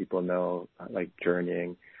ways that people know, like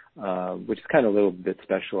journeying, which is kind of a little bit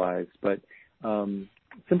specialized. But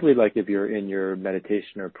simply like if you're in your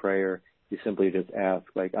meditation or prayer, you simply just ask,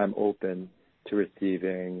 like, I'm open to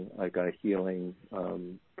receiving like a healing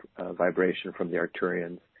vibration from the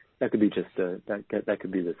Arcturians. That could be just that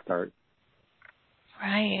could be the start.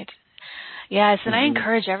 Right. Yes, and I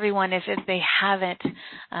encourage everyone, if they haven't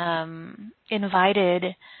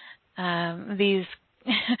invited these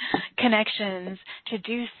connections, to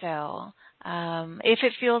do so. If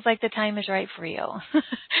it feels like the time is right for you.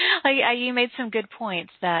 You made some good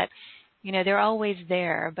points that, they're always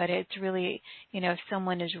there, but it's really, if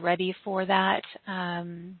someone is ready for that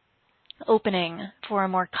opening for a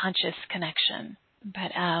more conscious connection.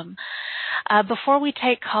 But before we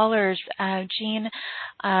take callers, Jean,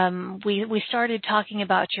 we started talking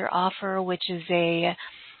about your offer, which is a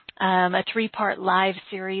 3-part live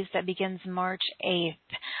series that begins March 8th.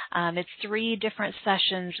 It's 3 different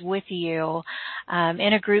sessions with you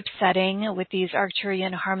in a group setting with these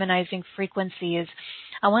Arcturian harmonizing frequencies.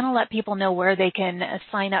 I want to let people know where they can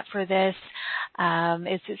sign up for this.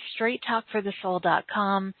 It's at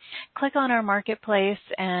straighttalkforthesoul.com. Click on our marketplace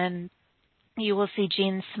and you will see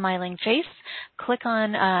Gene's smiling face. Click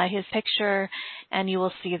on his picture and you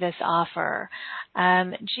will see this offer.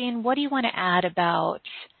 Gene, what do you want to add about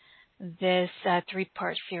this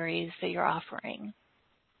 3-part series that you're offering?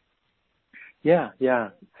 Yeah.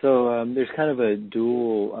 So there's kind of a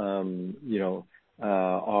dual,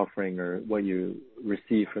 offering or what you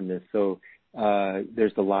receive from this. So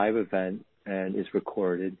there's a live event and it's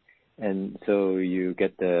recorded, and so you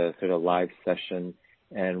get the sort of live session,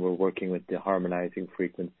 and we're working with the harmonizing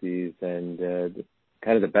frequencies. And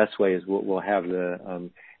kind of the best way is we'll have the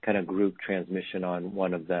kind of group transmission on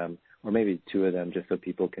one of them, or maybe 2 of them, just so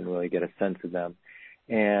people can really get a sense of them.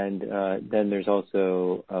 And then there's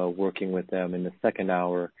also working with them in the second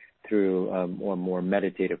hour through a more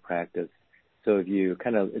meditative practice. So if you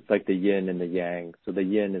it's like the yin and the yang. So the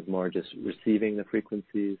yin is more just receiving the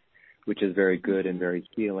frequencies, which is very good and very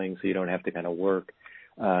healing, so you don't have to kind of work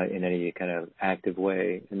in any kind of active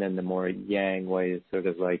way. And then the more yang way is sort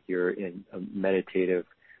of like you're in a meditative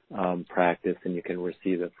practice, and you can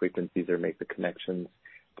receive the frequencies or make the connections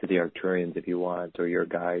to the Arcturians if you want, or your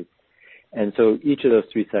guides. And so each of those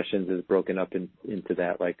 3 sessions is broken up into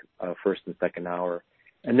that, like first and second hour.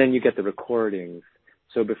 And then you get the recordings.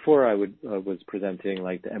 So before I was presenting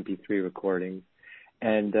like the MP3 recordings.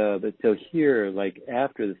 And but so here, like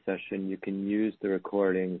after the session, you can use the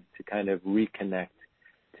recordings to kind of reconnect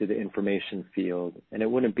to the information field. And it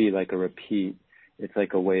wouldn't be like a repeat. It's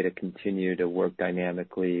like a way to continue to work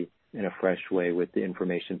dynamically in a fresh way with the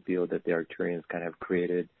information field that the Arcturians kind of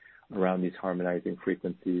created around these harmonizing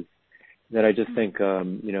frequencies. That I just think,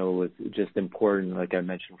 was just important, like I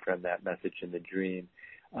mentioned from that message in the dream,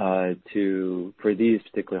 for these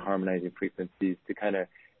particular harmonizing frequencies to kind of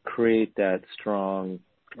create that strong,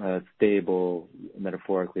 stable,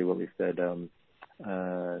 metaphorically what we said,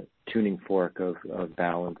 tuning fork of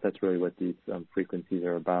balance. That's really what these frequencies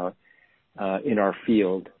are about in our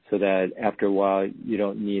field, so that after a while you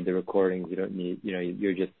don't need the recordings, you don't need,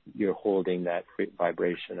 you're holding that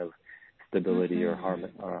vibration of stability or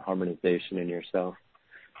harmonization in yourself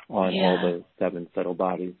on all the 7 subtle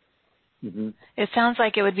bodies. It sounds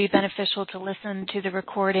like it would be beneficial to listen to the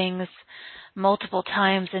recordings multiple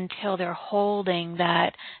times until they're holding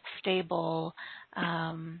that stable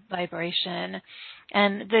vibration.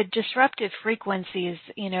 And the disruptive frequencies,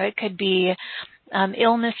 it could be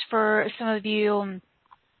illness for some of you,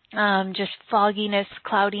 just fogginess,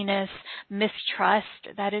 cloudiness, mistrust,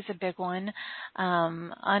 that is a big one,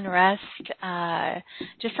 unrest,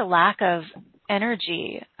 just a lack of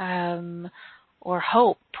energy, or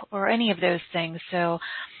hope, or any of those things. So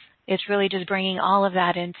it's really just bringing all of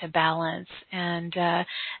that into balance. And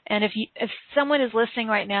if someone is listening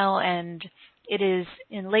right now and it is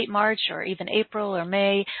in late March or even April or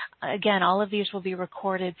May, again, all of these will be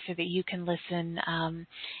recorded so that you can listen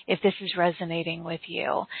if this is resonating with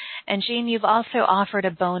you. And Jean, you've also offered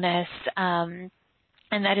a bonus, and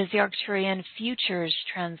that is the Arcturian Futures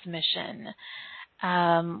transmission.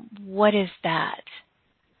 What is that?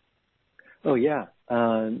 Oh yeah,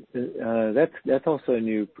 that's also a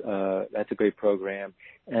new. That's a great program,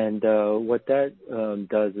 and what that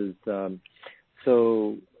does is,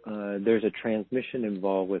 so there's a transmission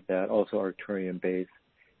involved with that, also Arcturian based,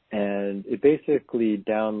 and it basically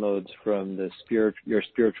downloads from your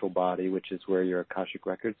spiritual body, which is where your Akashic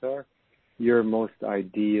records are, your most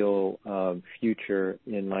ideal future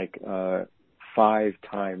in like 5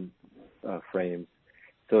 time frames.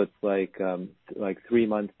 So it's like 3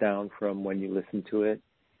 months down from when you listen to it,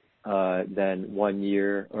 then 1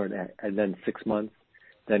 year, and then 6 months,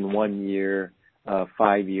 then 1 year,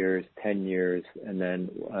 5 years, 10 years, and then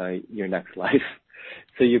your next life.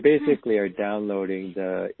 So you basically are downloading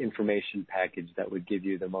the information package that would give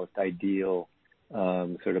you the most ideal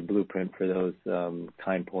sort of blueprint for those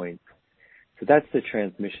time points. So that's the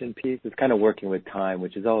transmission piece. It's kind of working with time,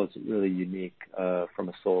 which is always really unique from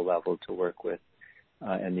a soul level to work with,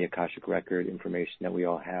 and the Akashic record information that we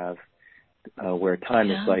all have, where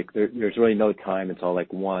time is like, there's really no time. It's all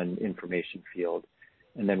like one information field.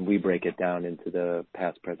 And then we break it down into the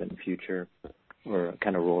past, present, and future, or it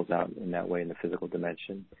kind of rolls out in that way in the physical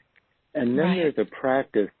dimension. And then there's a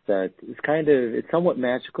practice that is it's somewhat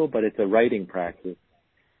magical, but it's a writing practice.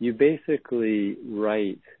 You basically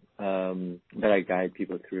write, that I guide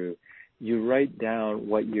people through. You write down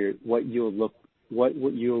what you will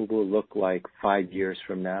look like 5 years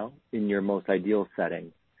from now in your most ideal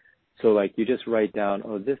setting. So like you just write down,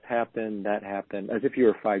 oh, this happened, that happened, as if you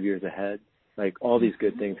were 5 years ahead. Like all these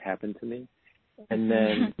good things happened to me. And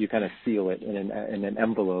then you kind of seal it in an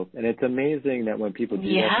envelope. And it's amazing that when people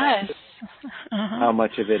do that, how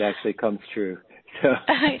much of it actually comes true. So.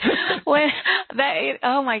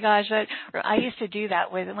 Oh my gosh, I used to do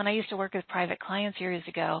that when I used to work with private clients years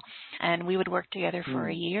ago, and we would work together for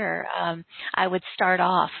a year. I would start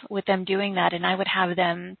off with them doing that, and I would have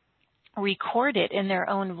them record it in their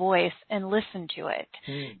own voice and listen to it.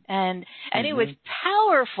 And it was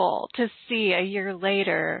powerful to see a year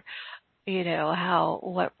later,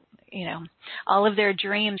 all of their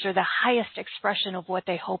dreams or the highest expression of what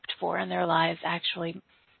they hoped for in their lives actually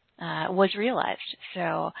was realized.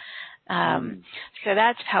 So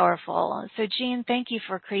that's powerful. So Jean, thank you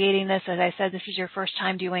for creating this. As I said, this is your first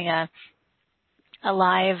time doing a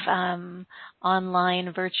live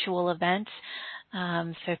online virtual event.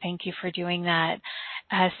 So thank you for doing that.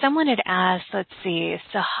 Someone had asked, let's see,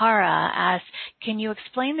 Sahara asked, can you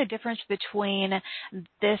explain the difference between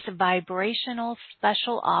this vibrational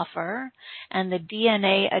special offer and the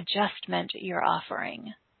DNA adjustment you're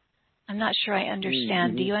offering? I'm not sure I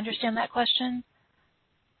understand. Do you understand that question?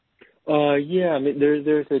 Yeah, I mean,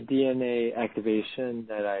 there's a DNA activation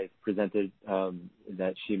that I presented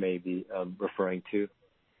that she may be referring to.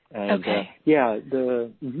 And,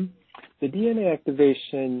 the DNA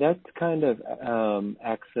activation, that's kind of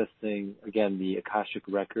accessing, again, the Akashic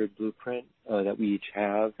record blueprint that we each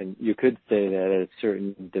have. And you could say that at a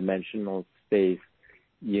certain dimensional space,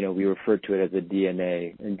 we refer to it as a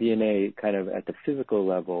DNA. And DNA kind of at the physical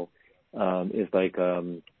level is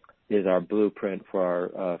our blueprint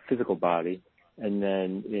for our physical body. And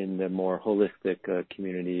then in the more holistic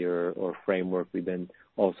community or framework, we've been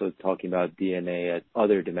also talking about DNA at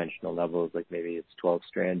other dimensional levels, like maybe it's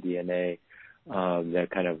 12-strand DNA that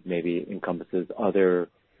kind of maybe encompasses other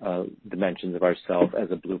dimensions of ourself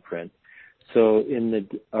as a blueprint. So in the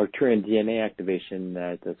Arcturian DNA activation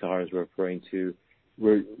that Sahara is referring to,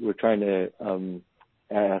 we're trying to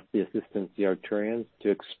ask the assistants, the Arcturians, to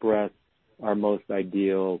express our most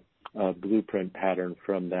ideal blueprint pattern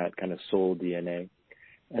from that kind of soul DNA.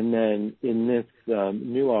 And then in this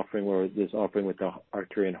new offering, or this offering with the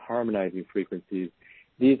Arcturian harmonizing frequencies,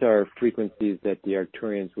 these are frequencies that the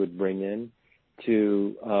Arcturians would bring in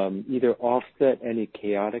to either offset any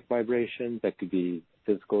chaotic vibrations that could be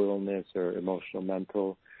physical illness or emotional,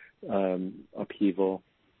 mental upheaval,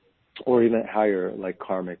 or even higher like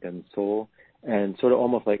karmic and soul, and sort of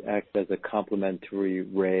almost like act as a complementary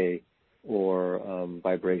ray or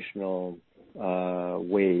vibrational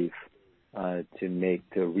wave to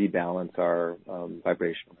rebalance our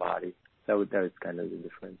vibrational body. That is kind of the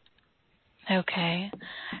difference. Okay.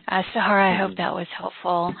 Sahara, I hope that was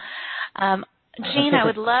helpful. Jean, I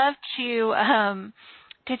would love to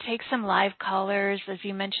take some live callers. As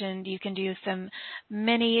you mentioned, you can do some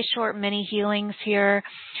short mini healings here.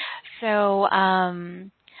 So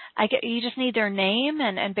you just need their name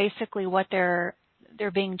and basically what they're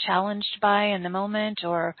being challenged by in the moment,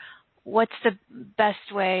 or what's the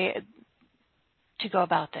best way to go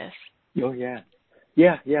about this? Oh, yeah.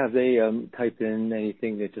 Yeah. They type in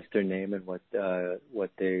anything, just their name and what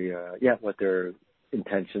their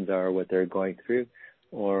intentions are, what they're going through,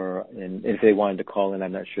 and if they wanted to call in,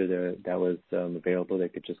 I'm not sure that was available. They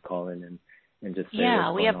could just call in and just say.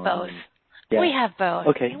 Yeah, we have both. Yeah. We have both.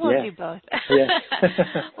 Okay. We'll do both. Yeah.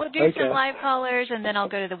 We'll do Okay. some live callers, and then I'll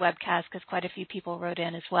go to the webcast because quite a few people wrote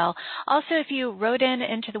in as well. Also, if you wrote in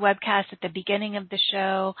into the webcast at the beginning of the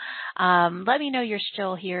show, let me know you're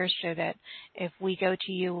still here so that if we go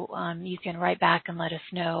to you, you can write back and let us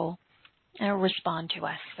know and respond to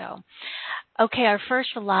us. So, okay, our first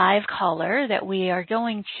live caller that we are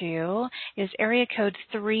going to is area code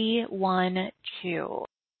 312.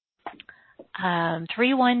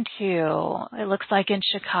 312. It looks like in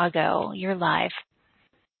Chicago. You're live.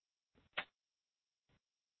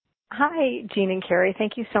 Hi, Jean and Carrie.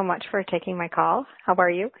 Thank you so much for taking my call. How are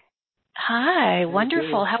you? Hi,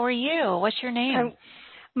 wonderful. How are you? What's your name?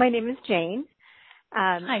 My name is Jane.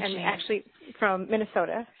 Hi, I'm Jane. actually from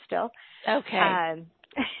Minnesota still. Okay.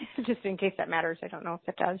 Just in case that matters. I don't know if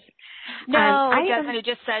it does. No, it doesn't. It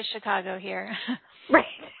just says Chicago here. Right.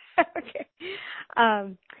 Okay.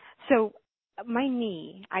 So my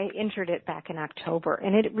knee, I injured it back in October,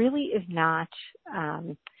 and it really is not,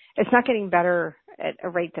 it's not getting better at a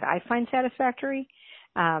rate that I find satisfactory.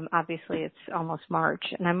 Obviously, it's almost March,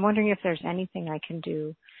 and I'm wondering if there's anything I can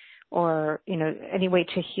do or, any way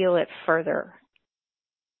to heal it further.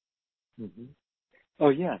 Mm-hmm. Oh,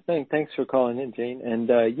 yeah. Thanks for calling in, Jane. And,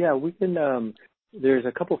 we can, there's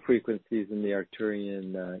a couple frequencies in the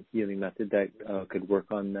Arcturian healing method that could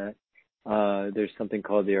work on that. There's something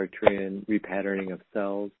called the Arcturian repatterning of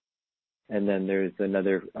cells. And then there's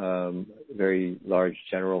another very large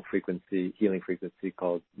general frequency, healing frequency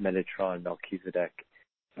called Metatron Melchizedek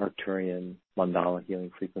Arcturian Mandala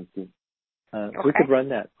healing frequency. Okay. We could run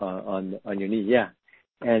that on your knee, yeah.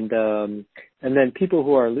 And then people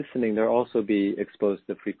who are listening, they'll also be exposed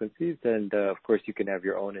to frequencies. And of course, you can have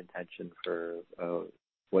your own intention for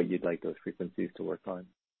what you'd like those frequencies to work on.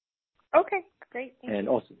 Okay, great. Thank you.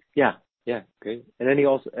 Also, yeah, great.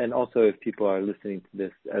 And also, if people are listening to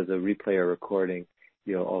this as a replay or recording,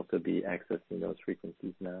 you'll also be accessing those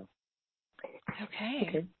frequencies now.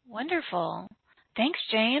 Okay. Wonderful. Thanks,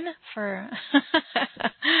 Jane, for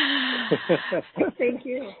Thank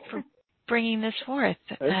you for bringing this forth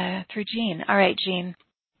through Jean. All right, Jean,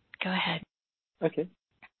 go ahead. Okay.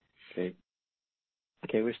 Great.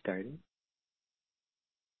 Okay, we're starting.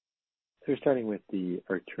 So we're starting with the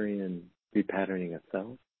Arcturian repatterning of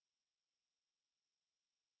cells.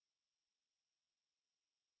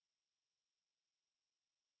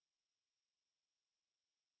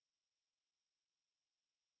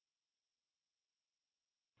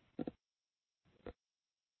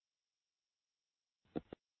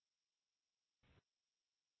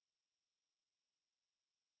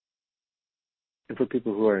 And for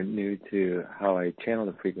people who are new to how I channel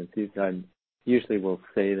the frequencies, I usually will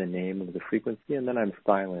say the name of the frequency, and then I'm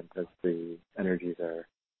silent as the energies are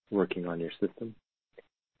working on your system.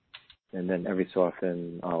 And then every so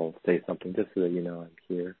often I'll say something just so that you know I'm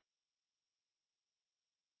here.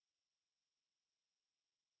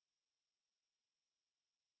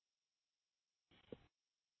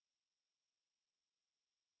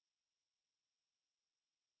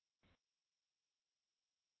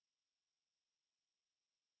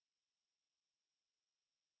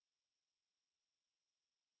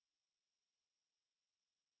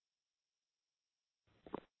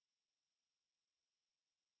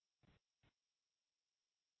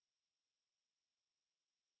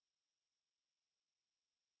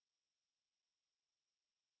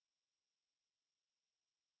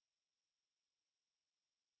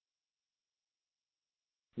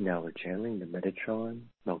 Now we're channeling the Metatron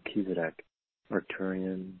Melchizedek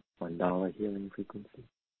Arcturian Mandala healing frequency.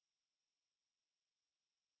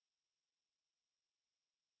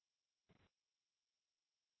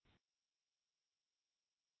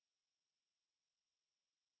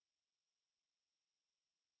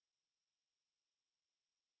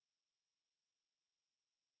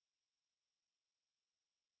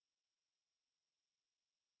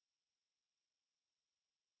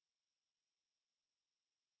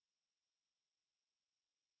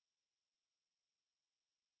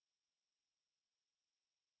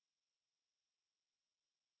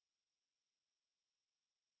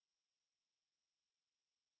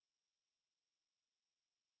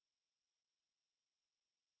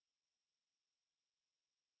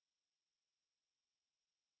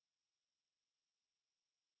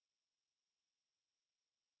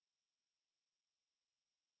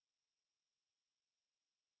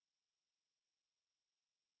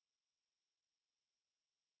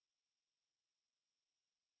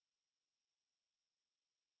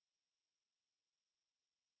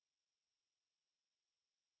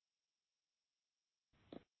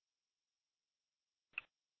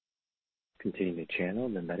 Continue to channel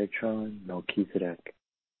the Metatron Melchizedek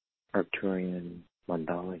Arcturian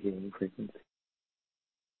mandala healing frequency.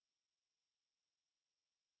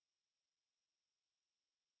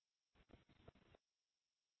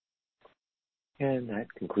 And that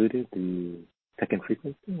concluded the second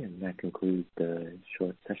frequency, and that concludes the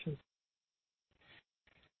short session.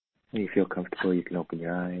 When you feel comfortable, you can open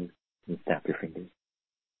your eyes and snap your fingers.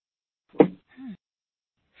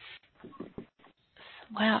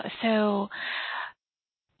 Wow. So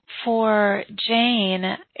for Jane,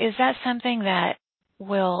 is that something that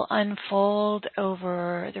will unfold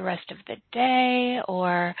over the rest of the day,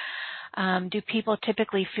 or do people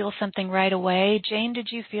typically feel something right away? Jane,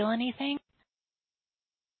 did you feel anything?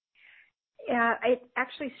 Yeah, it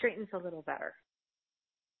actually straightens a little better.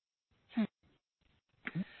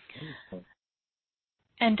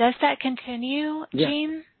 And does that continue,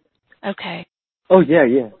 Jane? Okay. Oh, yeah.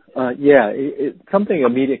 Something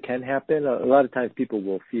immediate can happen. A lot of times people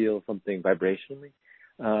will feel something vibrationally.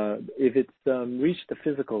 If it's reached the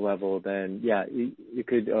physical level, then, it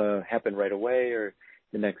could happen right away, or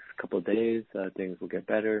the next couple of days, things will get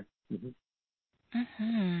better.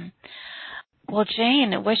 Well,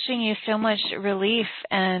 Jane, wishing you so much relief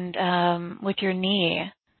and with your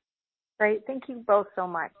knee. Great. Thank you both so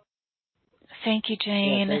much. Thank you,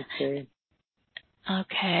 Jane. Yeah, thanks, Jane.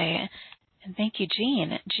 Okay. And thank you,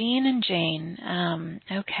 Jean. Jean and Jane.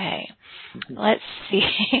 Okay. Let's see.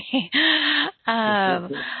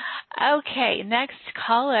 Okay. Next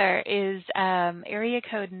caller is area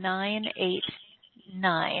code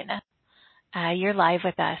 989. You're live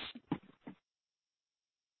with us.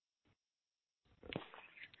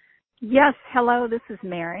 Yes. Hello. This is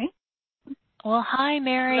Mary. Well, hi,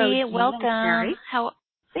 Mary. Hello, Jean. Welcome. Mary.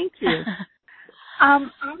 Thank you. I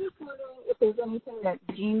was wondering if there's anything that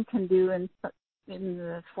Jean can do in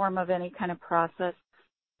the form of any kind of process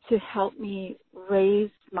to help me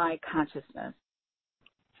raise my consciousness.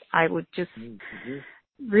 I would just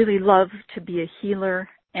really love to be a healer,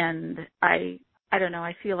 and I don't know,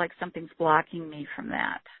 I feel like something's blocking me from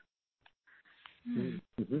that.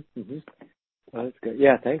 Well, that's good.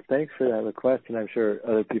 Yeah, thanks for that request, and I'm sure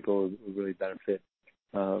other people will really benefit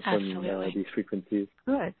from these frequencies.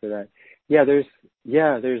 Good. For that.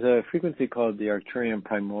 There's a frequency called the Arcturian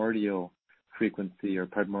primordial frequency, or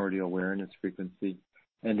primordial awareness frequency,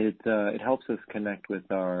 and it helps us connect with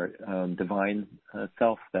our divine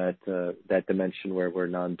self, that dimension where we're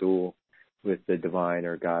non-dual with the divine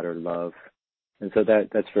or God or love. And so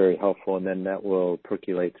that's very helpful, and then that will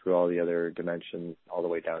percolate through all the other dimensions all the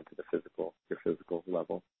way down to your physical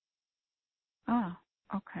level. Oh,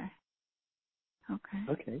 okay.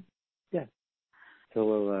 Okay. Yeah. So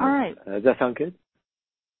we'll, all right. Does that sound good?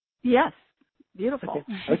 Yes. Beautiful.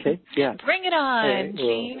 Okay. Yeah. Bring it on, right,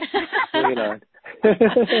 Jean. Bring it on.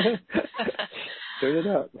 Turn it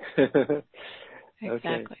up.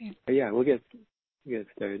 Exactly. Okay. Yeah, we'll get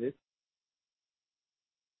started.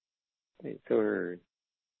 Okay, so we're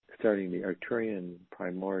starting the Arcturian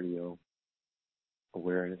primordial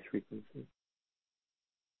awareness frequency.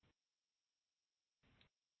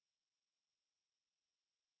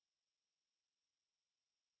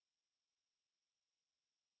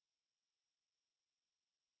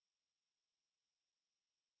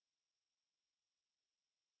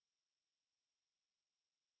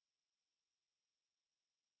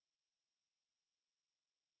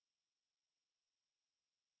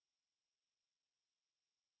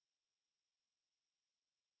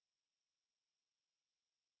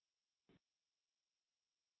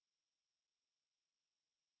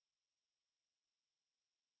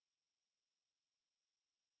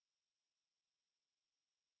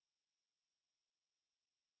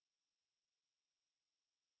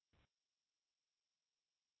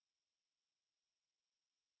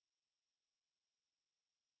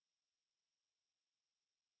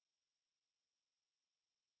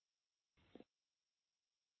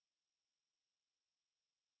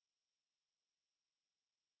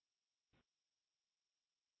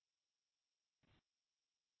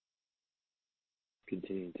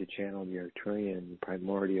 Continuing to channel the Arcturian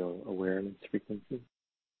primordial awareness frequency.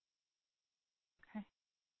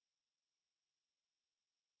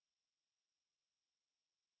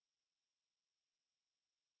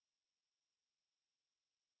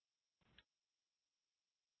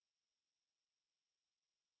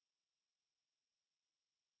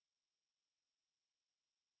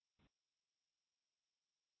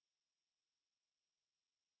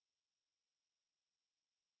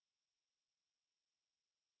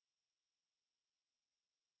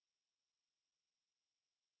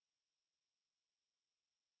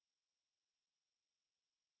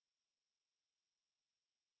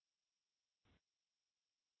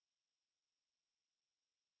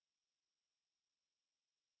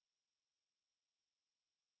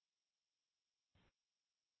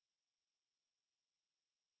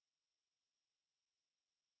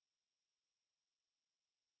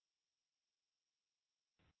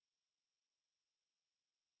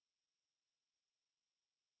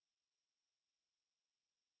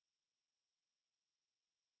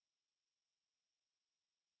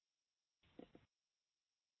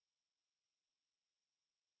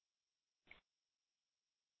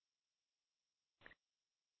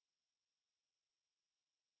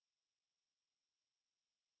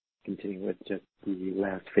 continuing with just the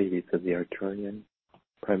last phase of the Arcturian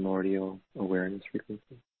primordial awareness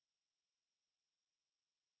frequency.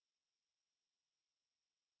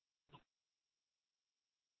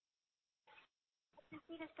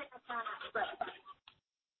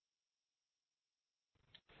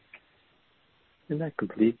 And that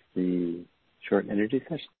completes the short energy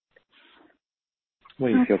session.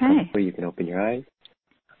 When you feel comfortable, you can open your eyes,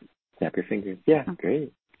 snap your fingers. Yeah,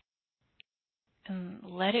 great. And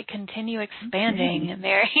let it continue expanding,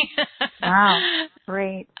 Mary. Wow,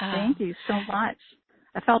 great. Thank you so much.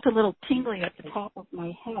 I felt a little tingly at the top of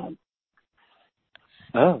my head.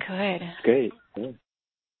 Oh, good. Great. Yeah.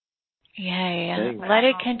 Yay. Thanks. Let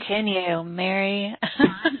it continue, Mary.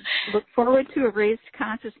 Look forward to a raised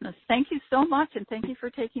consciousness. Thank you so much, and thank you for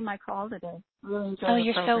taking my call today. Really enjoyed the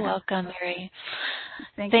you're program. so welcome, Mary.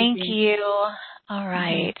 Thank you. All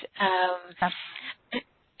right.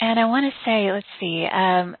 And I want to say, let's see,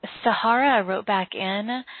 Sahara wrote back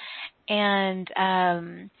in, and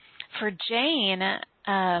for Jane,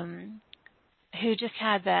 who just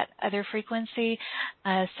had that other frequency,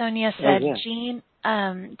 Sonia said, Jean,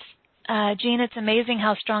 it's amazing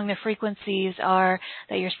how strong the frequencies are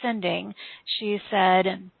that you're sending. She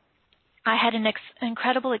said, I had an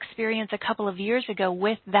incredible experience a couple of years ago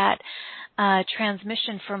with that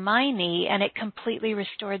transmission for my knee, and it completely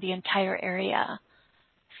restored the entire area.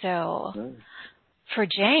 So for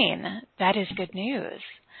Jane, that is good news.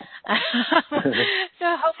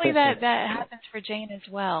 So hopefully that happens for Jane as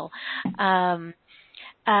well.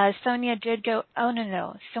 Sonia did go,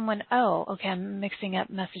 okay, I'm mixing up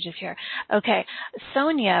messages here. Okay,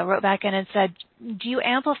 Sonia wrote back in and said, do you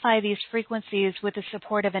amplify these frequencies with the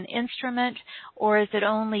support of an instrument, or is it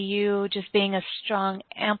only you just being a strong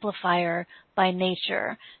amplifier by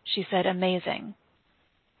nature? She said, amazing.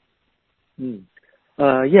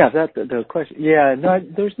 That's the question. Yeah, no,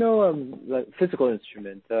 there's no physical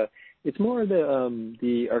instrument. It's more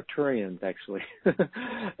the Arcturians actually,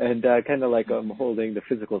 and kind of like holding the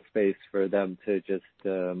physical space for them to just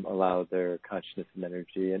allow their consciousness and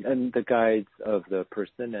energy, and the guides of the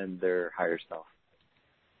person and their higher self.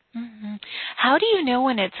 Mm-hmm. How do you know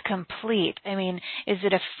when it's complete? I mean, is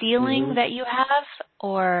it a feeling that you have,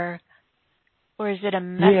 or is it a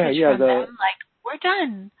message from them like we're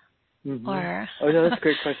done? Or no, that's a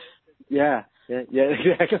great question. Yeah,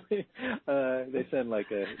 exactly. They send like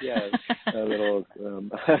a little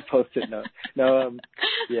post-it note. No,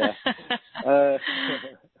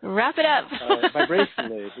 wrap it up.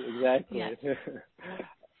 Vibrationally, exactly. Yes.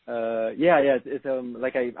 It's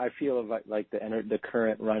like I feel like the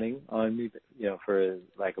current running on me, for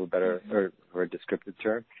like a better or for a descriptive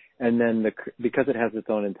term, and then because it has its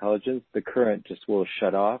own intelligence, the current just will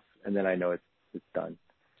shut off, and then I know it's done.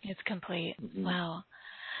 It's complete. Wow.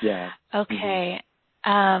 Yeah. Okay.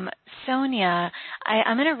 Sonia,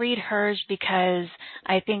 I'm going to read hers because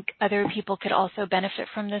I think other people could also benefit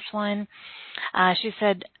from this one. She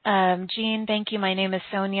said, Jean, thank you. My name is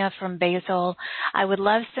Sonia from Basel. I would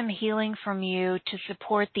love some healing from you to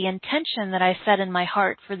support the intention that I set in my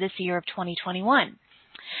heart for this year of 2021,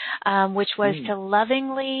 which was to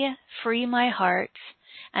lovingly free my heart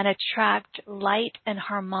and attract light and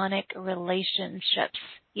harmonic relationships.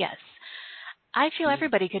 Yes. I feel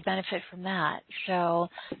everybody could benefit from that. So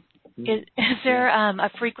is there a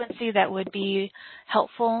frequency that would be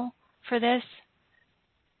helpful for this?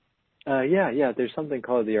 There's something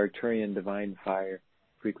called the Arcturian Divine Fire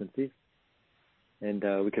frequencies. And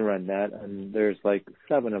we can run that. And there's like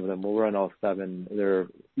 7 of them. We'll run all 7. They're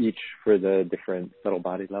each for the different subtle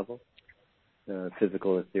body levels.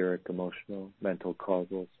 Physical, etheric, emotional, mental,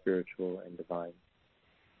 causal, spiritual, and divine.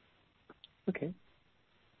 Okay.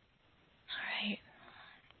 All right.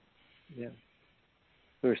 Yeah.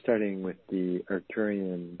 So we're starting with the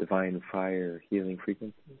Arcturian Divine Fire healing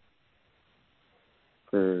frequencies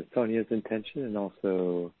for Sonia's intention, and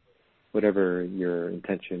also whatever your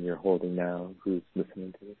intention you're holding now, who's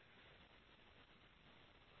listening to this.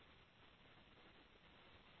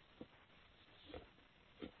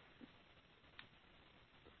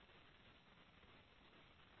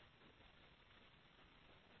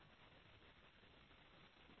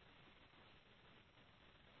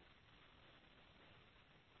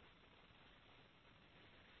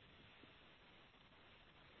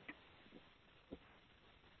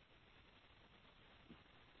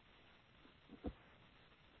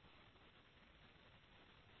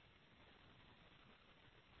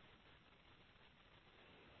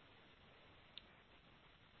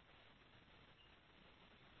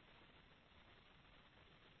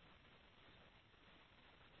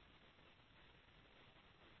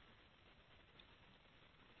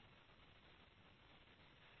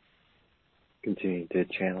 Continuing to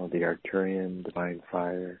channel the Arcturian divine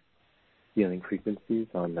fire healing frequencies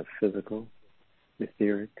on the physical,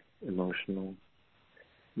 etheric, emotional,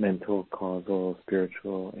 mental, causal,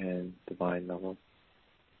 spiritual, and divine levels.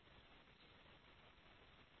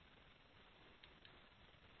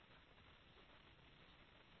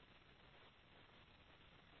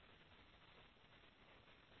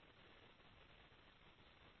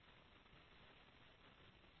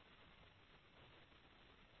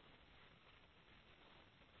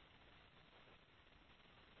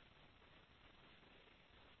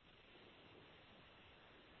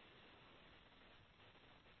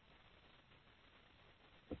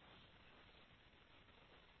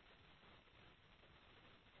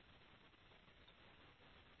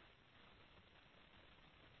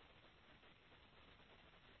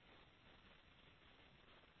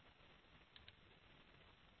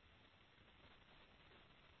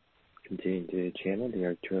 Continuing to channel the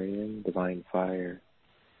Arcturian divine fire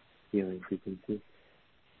healing frequencies.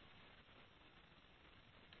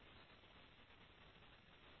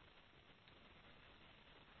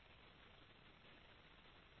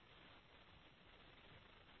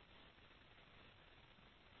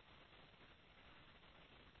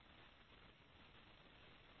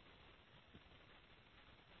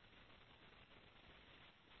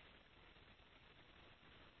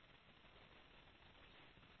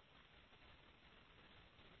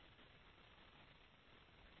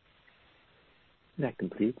 That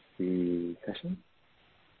completes the session.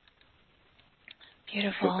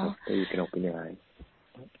 Beautiful. So you can open your eyes.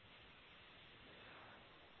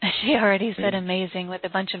 She already said amazing with a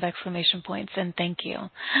bunch of exclamation points, and thank you.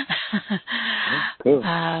 Cool.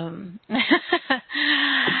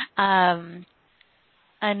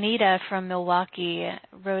 Anita from Milwaukee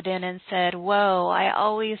wrote in and said, "Whoa, I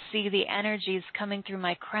always see the energies coming through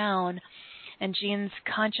my crown, and Jean's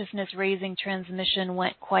consciousness raising transmission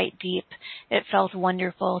went quite deep. It felt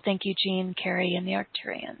wonderful. Thank you, Jean, Carrie, and the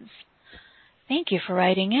Arcturians." Thank you for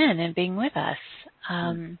writing in and being with us.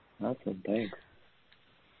 Awesome, thanks.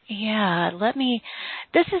 Yeah,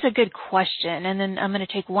 this is a good question, and then I'm going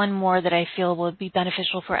to take one more that I feel will be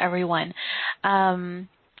beneficial for everyone. I'm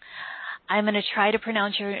going to try to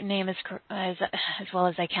pronounce your name as well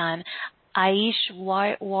as I can.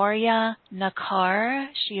 Aishwarya Nakar.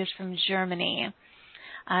 She is from Germany.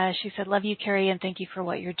 She said, "Love you, Carrie, and thank you for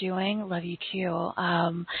what you're doing. Love you too."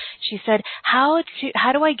 She said, how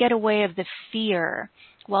do I get away of the fear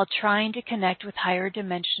while trying to connect with higher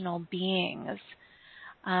dimensional beings?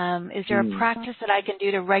 Is there a practice that I can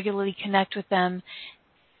do to regularly connect with them?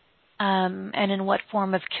 And in what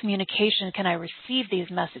form of communication can I receive these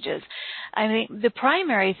messages? I mean, the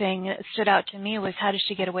primary thing that stood out to me was, how does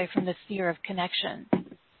she get away from the fear of connection?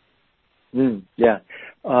 Yeah,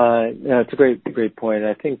 it's a great point.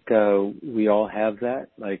 I think we all have that.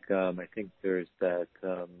 Like, I think there's that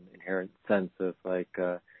inherent sense of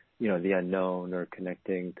the unknown, or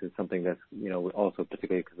connecting to something that's, also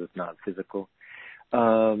particularly because it's not physical.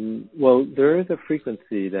 Well, there is a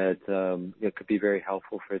frequency that it could be very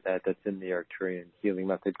helpful for that. That's in the Arcturian healing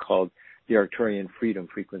method, called the Arcturian freedom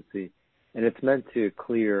frequency, and it's meant to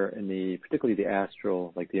clear particularly the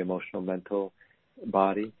astral, like the emotional, mental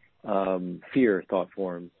body, fear thought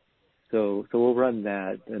forms. So we'll run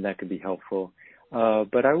that, and that could be helpful.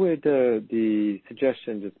 But I would, the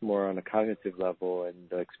suggestion, just more on a cognitive level and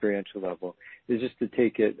experiential level, is just to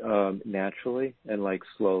take it naturally and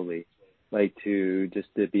slowly. To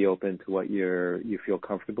be open to what you feel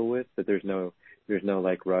comfortable with, but there's no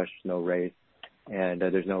rush, no race, and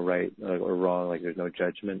there's no right or wrong, there's no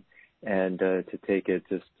judgment, and to take it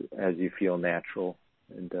just as you feel natural.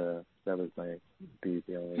 And that was the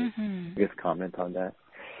only I guess comment on that.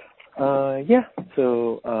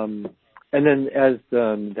 So and then as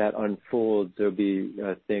that unfolds, there'll be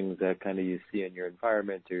things that kind of you see in your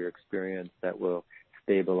environment or your experience that will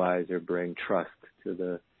stabilize or bring trust to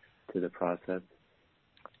the process.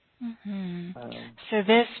 So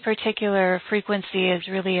this particular frequency is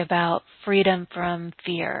really about freedom from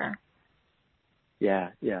fear.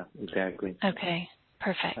 Yeah, exactly. Okay,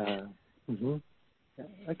 perfect. Yeah,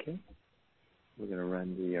 okay. We're going to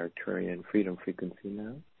run the Arcturian freedom frequency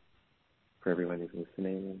now for everyone who's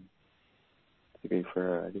listening. And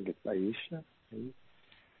for, I think it's Aisha.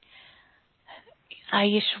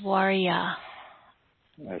 Aishwarya.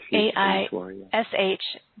 Aishwarya.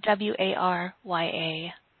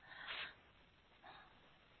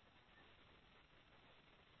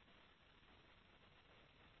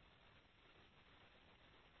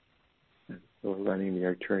 So we're running the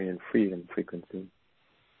Arcturian freedom frequency.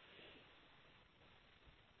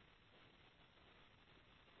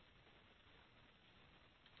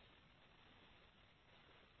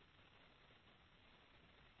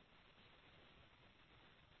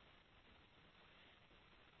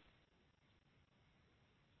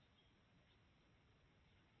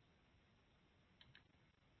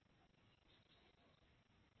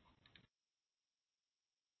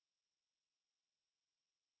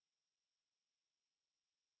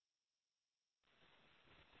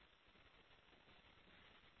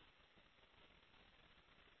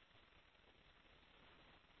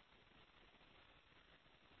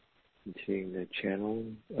 Continuing the channel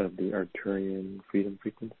of the Arcturian freedom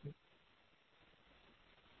frequency.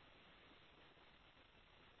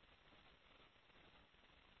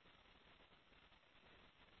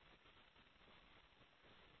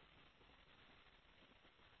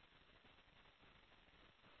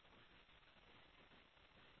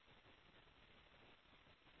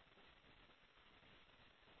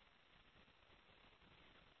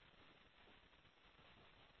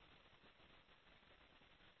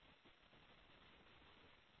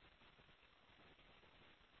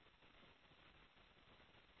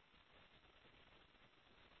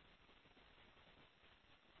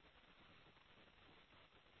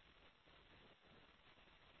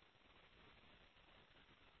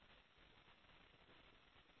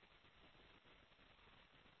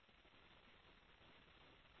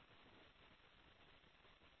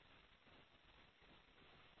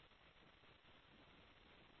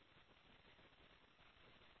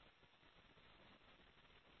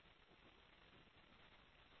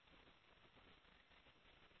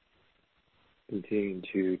 Continuing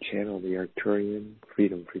to channel the Arcturian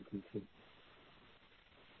freedom frequency.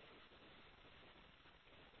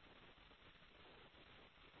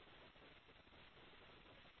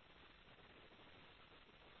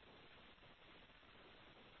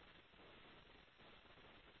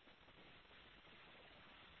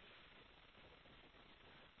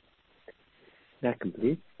 That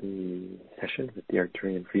completes the session with the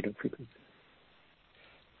Arcturian freedom frequency.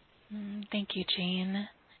 Thank you, Jean.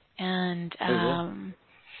 And that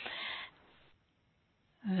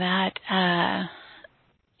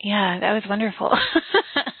was wonderful.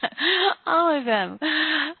 All of them.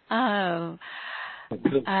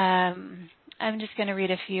 I'm just going to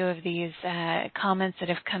read a few of these comments that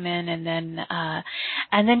have come in, and then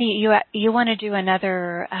you want to do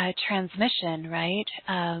another transmission, right?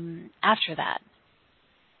 After that,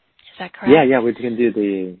 is that correct? Yeah. We can do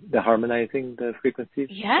the harmonizing the frequencies.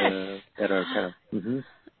 Yes. That are kind of. Mm-hmm.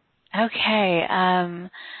 Okay.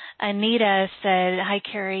 Anita said, "Hi,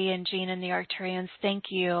 Carrie and Jean and the Arcturians.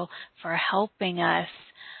 Thank you for helping us."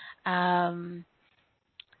 Well,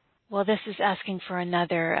 this is asking for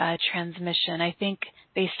another transmission. I think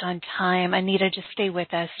based on time, Anita, just stay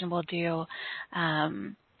with us and we'll do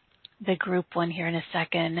the group one here in a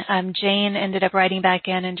second. Jane ended up writing back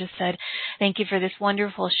in and just said, "Thank you for this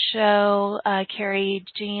wonderful show, Carrie,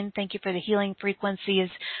 Jean. Thank you for the healing frequencies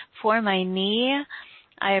for my knee.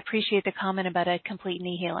 I appreciate the comment about a complete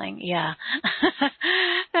knee healing." Yeah,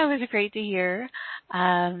 that was great to hear.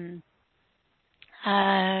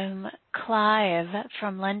 Clive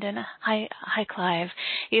from London. Hi, Clive.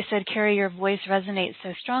 You said, "Carrie, your voice resonates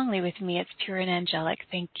so strongly with me. It's pure and angelic."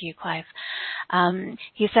 Thank you, Clive.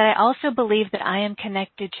 He said, "I also believe that I am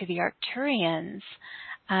connected to the Arcturians.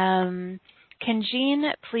 Can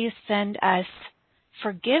Jean please send us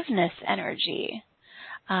forgiveness energy?"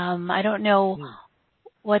 I don't know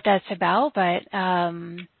what that's about, but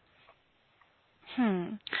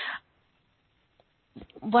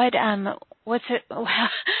what's it?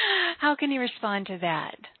 How can you respond to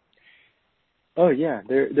that? Oh yeah,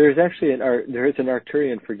 there's actually there is an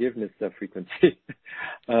Arcturian forgiveness frequency.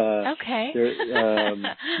 Okay.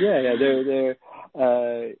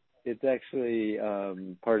 It's actually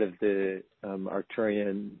part of the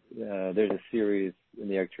Arcturian. There's a series in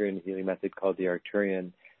the Arcturian healing method called the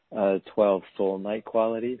Arcturian 12 soul night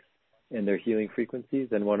qualities, and their healing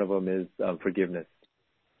frequencies, and one of them is forgiveness.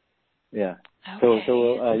 Yeah. Okay.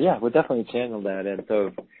 So we'll definitely channel that. And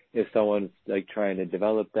so if someone's like trying to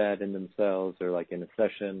develop that in themselves, or like in a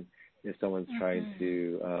session, if someone's trying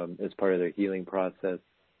to, as part of their healing process,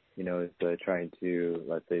 trying to,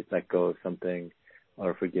 let's say, let go of something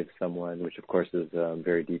or forgive someone, which of course is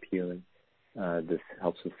very deep healing. This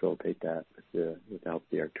helps facilitate that with the help of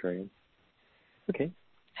the Arcturians. Okay.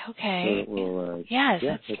 Okay. We'll yes,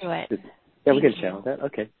 let's do it. Yeah, we can channel that.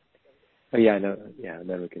 Okay. Oh yeah, I know. Yeah, and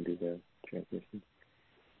then we can do the transmission.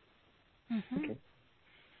 Okay.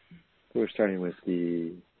 So we're starting with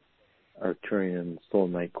the Arcturian soul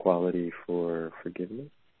night quality for forgiveness.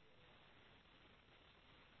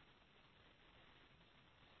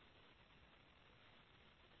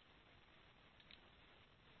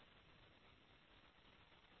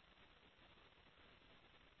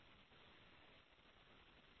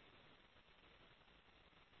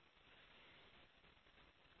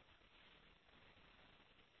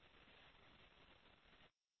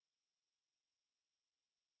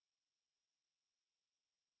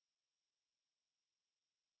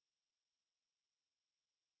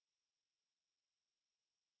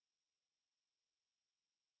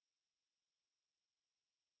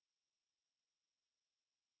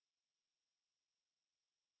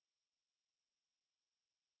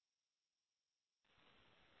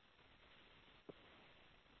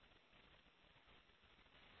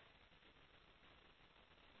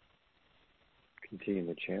 continuing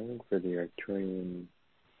the channeling for the Arcturian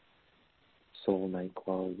soul night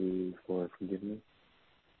quality for forgiveness.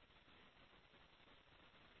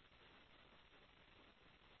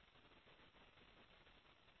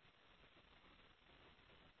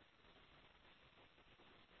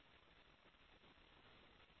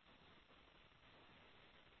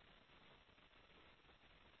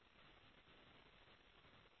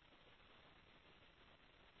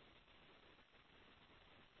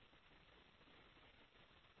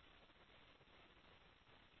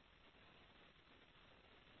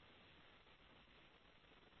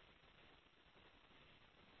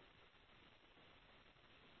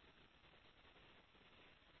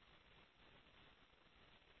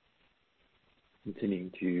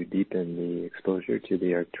 Continuing to deepen the exposure to the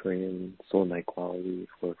Arcturian soul night quality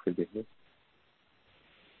for forgiveness.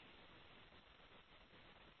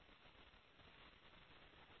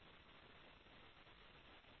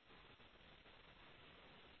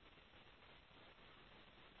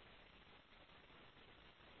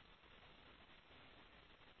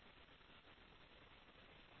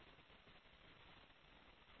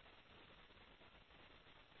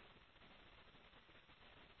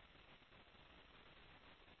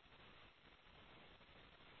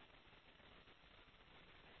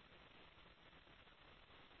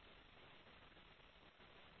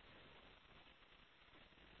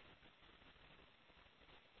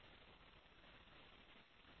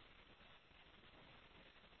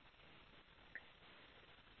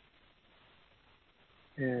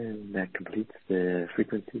 And that completes the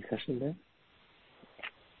frequency session there.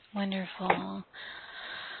 Wonderful.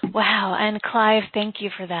 Wow. And Clive, thank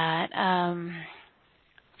you for that,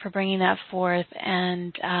 for bringing that forth.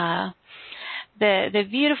 And the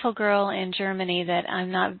beautiful girl in Germany that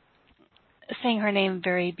I'm not saying her name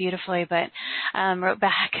very beautifully, but wrote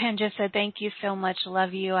back and just said, thank you so much.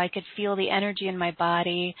 Love you. I could feel the energy in my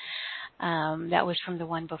body. That was from the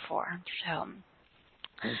one before. So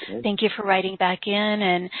Okay. thank you for writing back in.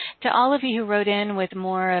 And to all of you who wrote in with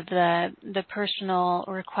more of the personal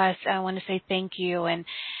requests, I want to say thank you. And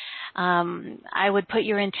I would put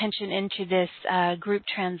your intention into this group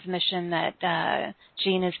transmission that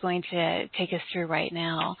Jean is going to take us through right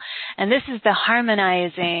now. And this is the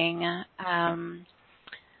harmonizing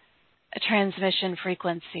transmission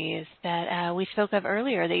frequencies that we spoke of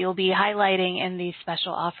earlier that you'll be highlighting in the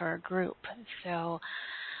special offer group. So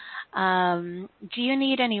do you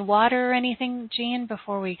need any water or anything, Jean,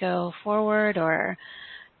 before we go forward, or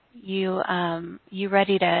you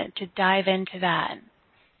ready to dive into that?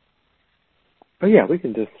 Oh yeah, we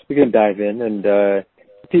can dive in, and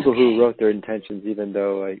people who wrote their intentions, even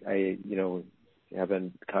though I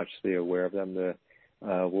haven't consciously aware of them,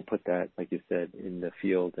 we'll put that, like you said, in the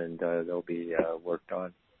field, and they'll be worked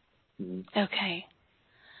on. Mm-hmm. Okay.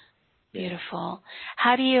 Beautiful.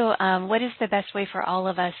 How do you, what is the best way for all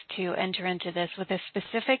of us to enter into this, with a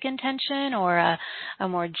specific intention or a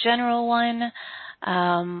more general one?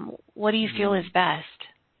 What do you feel is best?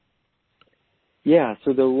 Yeah,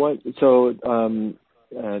 so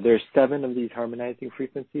there's 7 of these harmonizing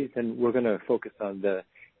frequencies, and we're going to focus on the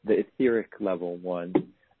etheric level one.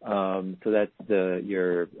 So that's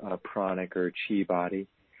your pranic or chi body.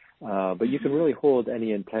 But you can really hold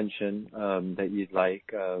any intention that you'd like,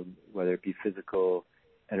 whether it be physical,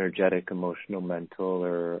 energetic, emotional, mental,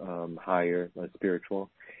 or higher, spiritual.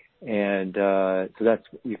 And so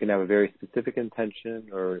you can have a very specific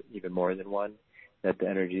intention, or even more than one, that the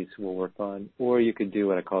energies will work on. Or you could do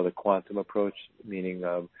what I call the quantum approach, meaning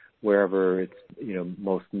wherever it's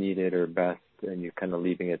most needed or best, and you're kind of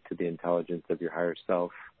leaving it to the intelligence of your higher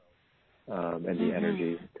self. And the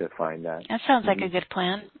energy to find that. That sounds like a good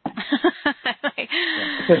plan.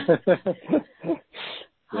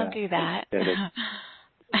 I'll do that.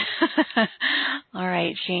 All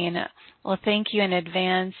right, Jean. Well, thank you in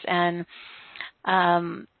advance. And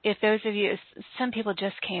if those of you, some people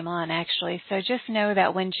just came on actually, so just know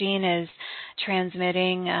that when Jean is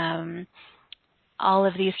transmitting all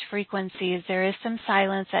of these frequencies, there is some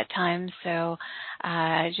silence at times, so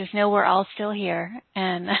just know we're all still here,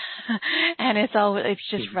 and and it's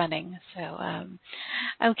just running. So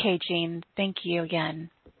okay, Jean, thank you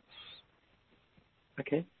again.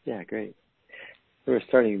 Okay, yeah, great. So we're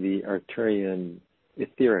starting the Arcturian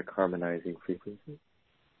etheric harmonizing frequency.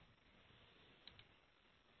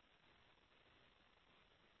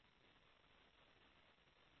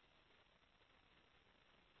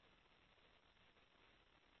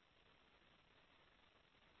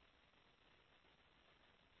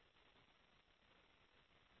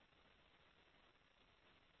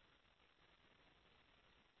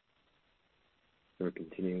 We're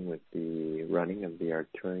continuing with the running of the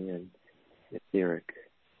Arcturian etheric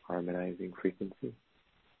harmonizing frequency.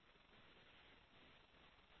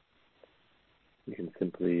 You can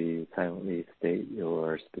simply silently state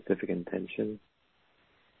your specific intention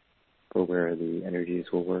for where the energies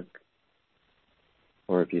will work.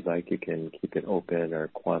 Or if you'd like, you can keep it open or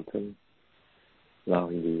quantum,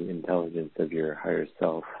 allowing the intelligence of your higher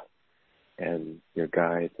self and your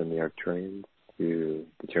guides and the Arcturians to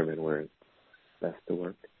determine where it's best to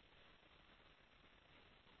work.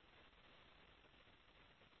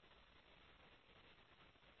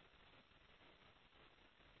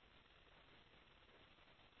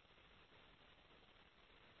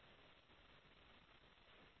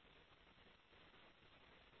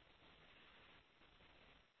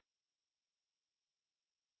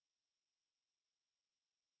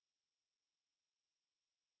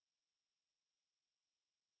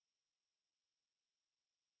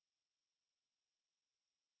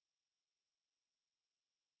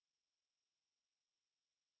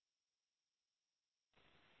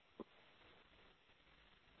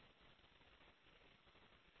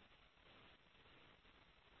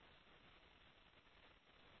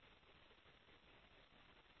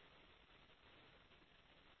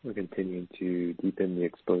 We're continuing to deepen the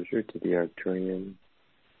exposure to the Arcturian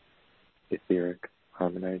etheric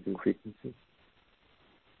harmonizing frequency.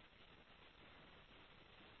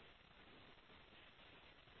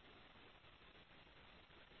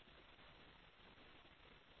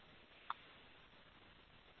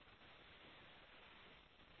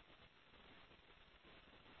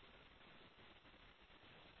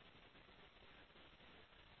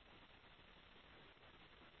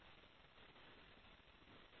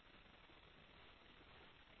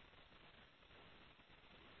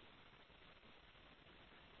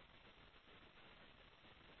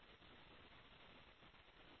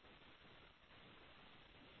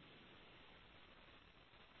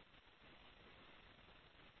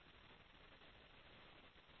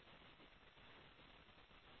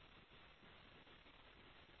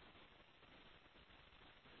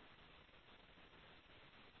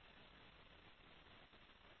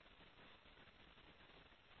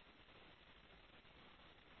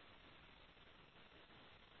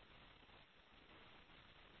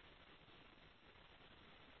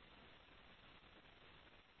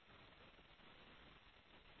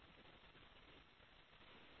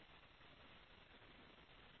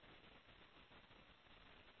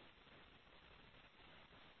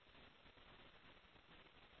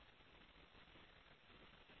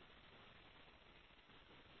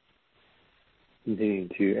 Continuing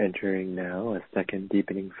to entering now a second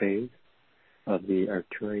deepening phase of the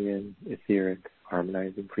Arcturian etheric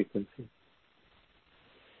harmonizing frequency.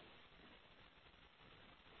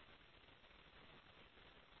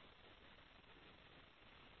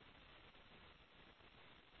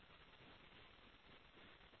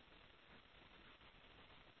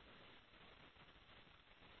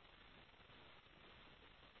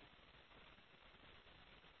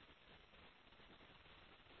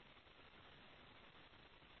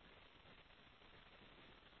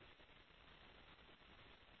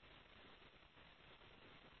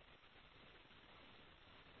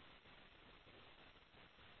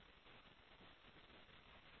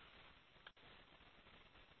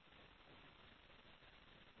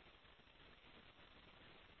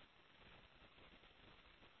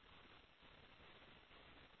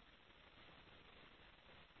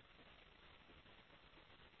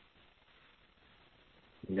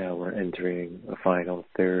 Now we're entering a final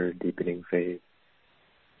third deepening phase,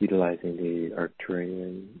 utilizing the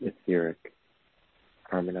Arcturian etheric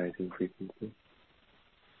harmonizing frequency.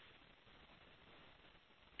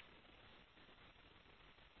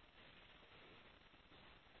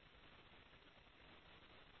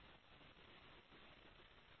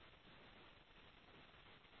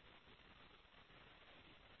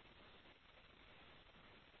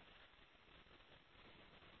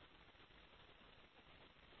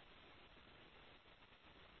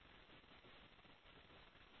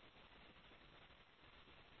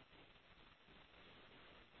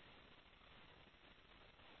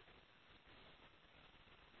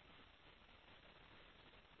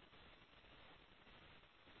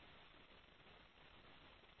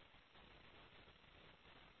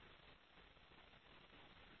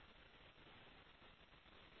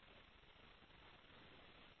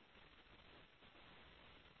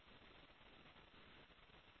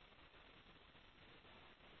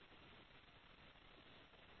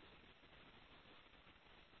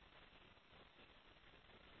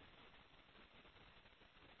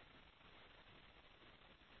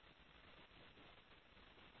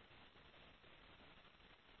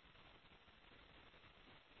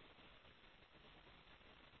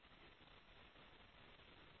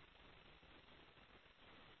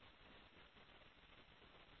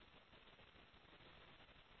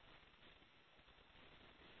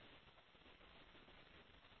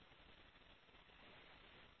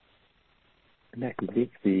 And that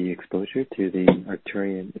completes the exposure to the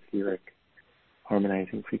Arcturian etheric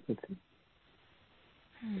harmonizing frequency.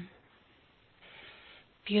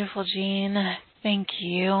 Beautiful, Jean. Thank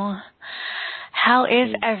you. How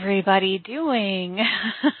is everybody doing?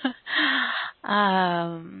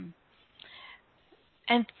 And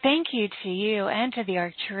thank you to you and to the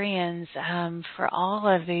Arcturians for all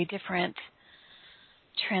of the different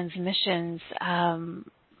transmissions.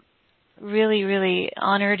 Really, really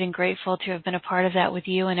honored and grateful to have been a part of that with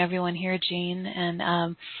you and everyone here, Jean.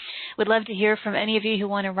 And would love to hear from any of you who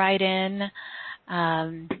want to write in.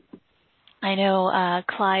 I know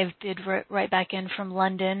Clive did write back in from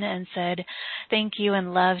London and said, thank you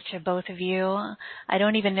and love to both of you. I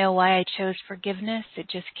don't even know why I chose forgiveness. It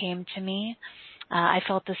just came to me. I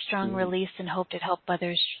felt a strong release and hoped it helped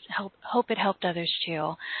others. Hope it helped others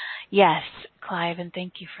too. Yes, Clive, and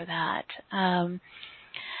thank you for that.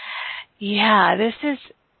 Yeah,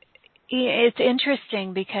 it's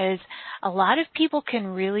interesting because a lot of people can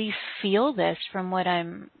really feel this from what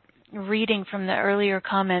I'm reading from the earlier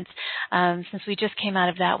comments. Since we just came out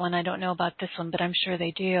of that one, I don't know about this one, but I'm sure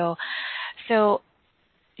they do. So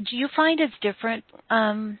do you find it's different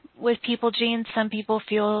with people, Jean? Some people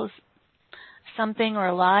feel something or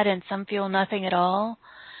a lot and some feel nothing at all.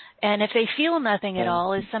 And if they feel nothing at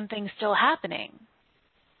all, is something still happening?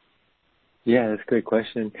 Yeah, that's a great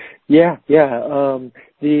question. Yeah.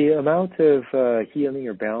 The amount of healing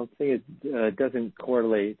or balancing it doesn't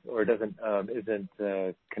correlate or isn't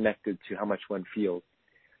connected to how much one feels.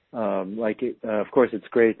 Of course, it's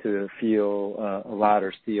great to feel a lot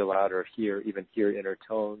or see a lot or hear inner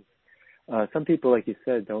tones. Some people, like you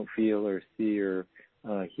said, don't feel or see or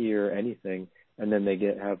hear anything, and then they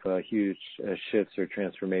have huge shifts or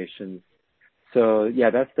transformations. So yeah,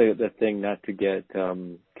 that's the thing not to get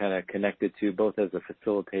kind of connected to, both as a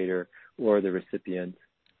facilitator or the recipient.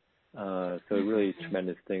 So really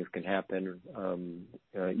tremendous things can happen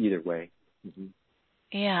either way. Mm-hmm.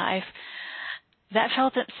 Yeah, that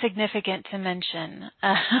felt significant to mention.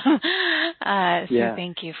 So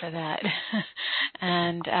thank you for that.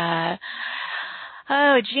 And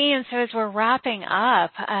Jean, so as we're wrapping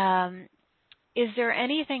up, is there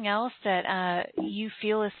anything else that you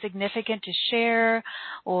feel is significant to share,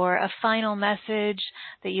 or a final message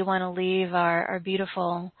that you want to leave our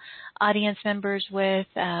beautiful audience members with?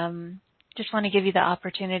 Just want to give you the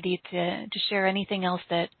opportunity to share anything else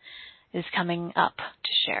that is coming up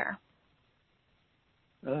to share.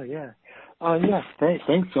 Oh, yeah. Yeah,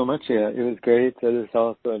 thanks so much. Yeah, it was great. It was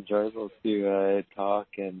also enjoyable to talk,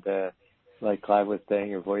 and like Clive was saying,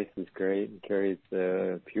 your voice is great and carries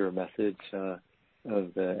the pure message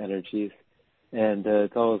of the energies. And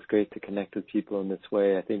it's always great to connect with people in this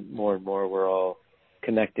way. I think more and more we're all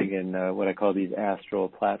connecting in what I call these astral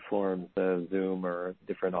platforms, Zoom or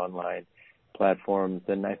different online platforms.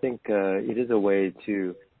 And I think it is a way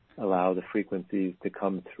to allow the frequencies to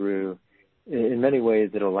come through. In many ways,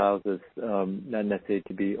 it allows us not necessarily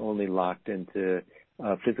to be only locked into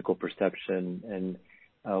physical perception. And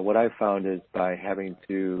what I've found is by having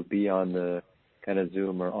to be on the kind of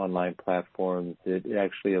Zoom or online platforms, it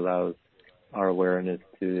actually allows our awareness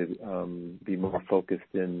to be more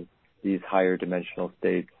focused in these higher dimensional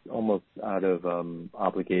states, almost out of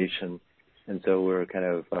obligation. And so we're kind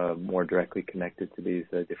of more directly connected to these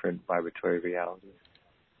different vibratory realities.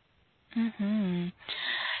 Mm-hmm.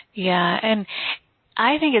 Yeah, and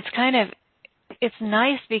I think it's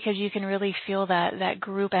nice because you can really feel that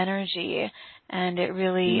group energy, and it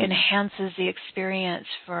really enhances the experience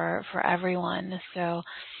for everyone. So,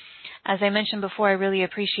 as I mentioned before, I really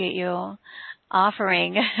appreciate you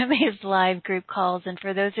offering these live group calls. And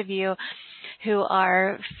for those of you who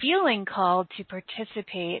are feeling called to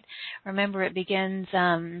participate, remember it begins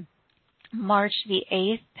March the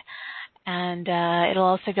 8th. And it'll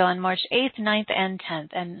also go on March 8th, 9th, and 10th.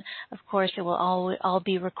 And, of course, it will all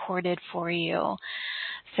be recorded for you.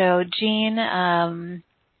 So, Jean,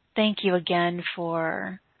 thank you again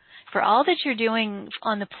for all that you're doing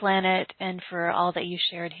on the planet and for all that you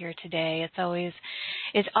shared here today.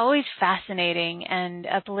 It's always fascinating and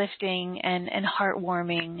uplifting and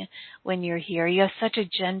heartwarming when you're here. You have such a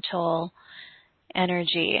gentle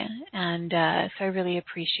energy, and so I really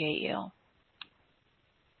appreciate you.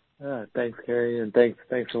 Thanks, Carrie, and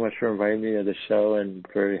thanks so much for inviting me to the show and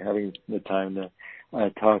for having the time to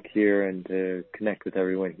talk here and to connect with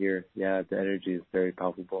everyone here. Yeah, the energy is very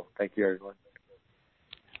palpable. Thank you, everyone.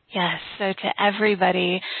 Yes, so to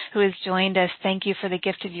everybody who has joined us, thank you for the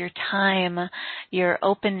gift of your time, your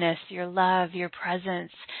openness, your love, your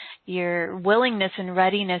presence, your willingness and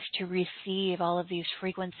readiness to receive all of these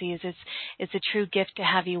frequencies. It's a true gift to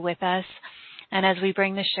have you with us. And as we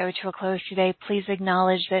bring the show to a close today, please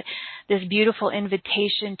acknowledge that this beautiful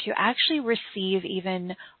invitation to actually receive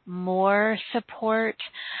even more support,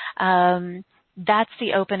 that's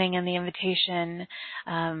the opening and the invitation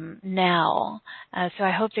now. So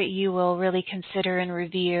I hope that you will really consider and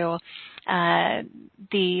review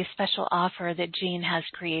the special offer that Jean has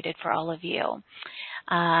created for all of you.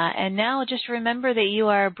 And now just remember that you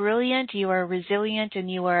are brilliant, you are resilient, and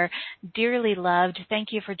you are dearly loved.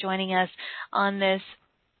 Thank you for joining us on this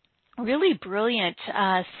really brilliant,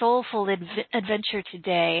 soulful adventure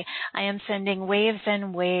today. I am sending waves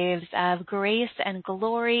and waves of grace and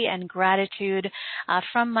glory and gratitude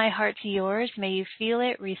from my heart to yours. May you feel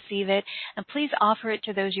it, receive it, and please offer it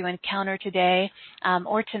to those you encounter today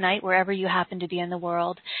or tonight, wherever you happen to be in the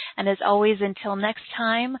world. And as always, until next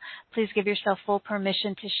time, please give yourself full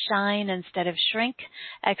permission to shine instead of shrink,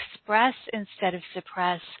 express instead of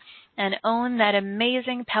suppress, and own that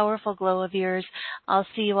amazing, powerful glow of yours. I'll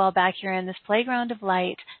see you all back here in this playground of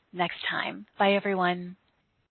light next time. Bye, everyone.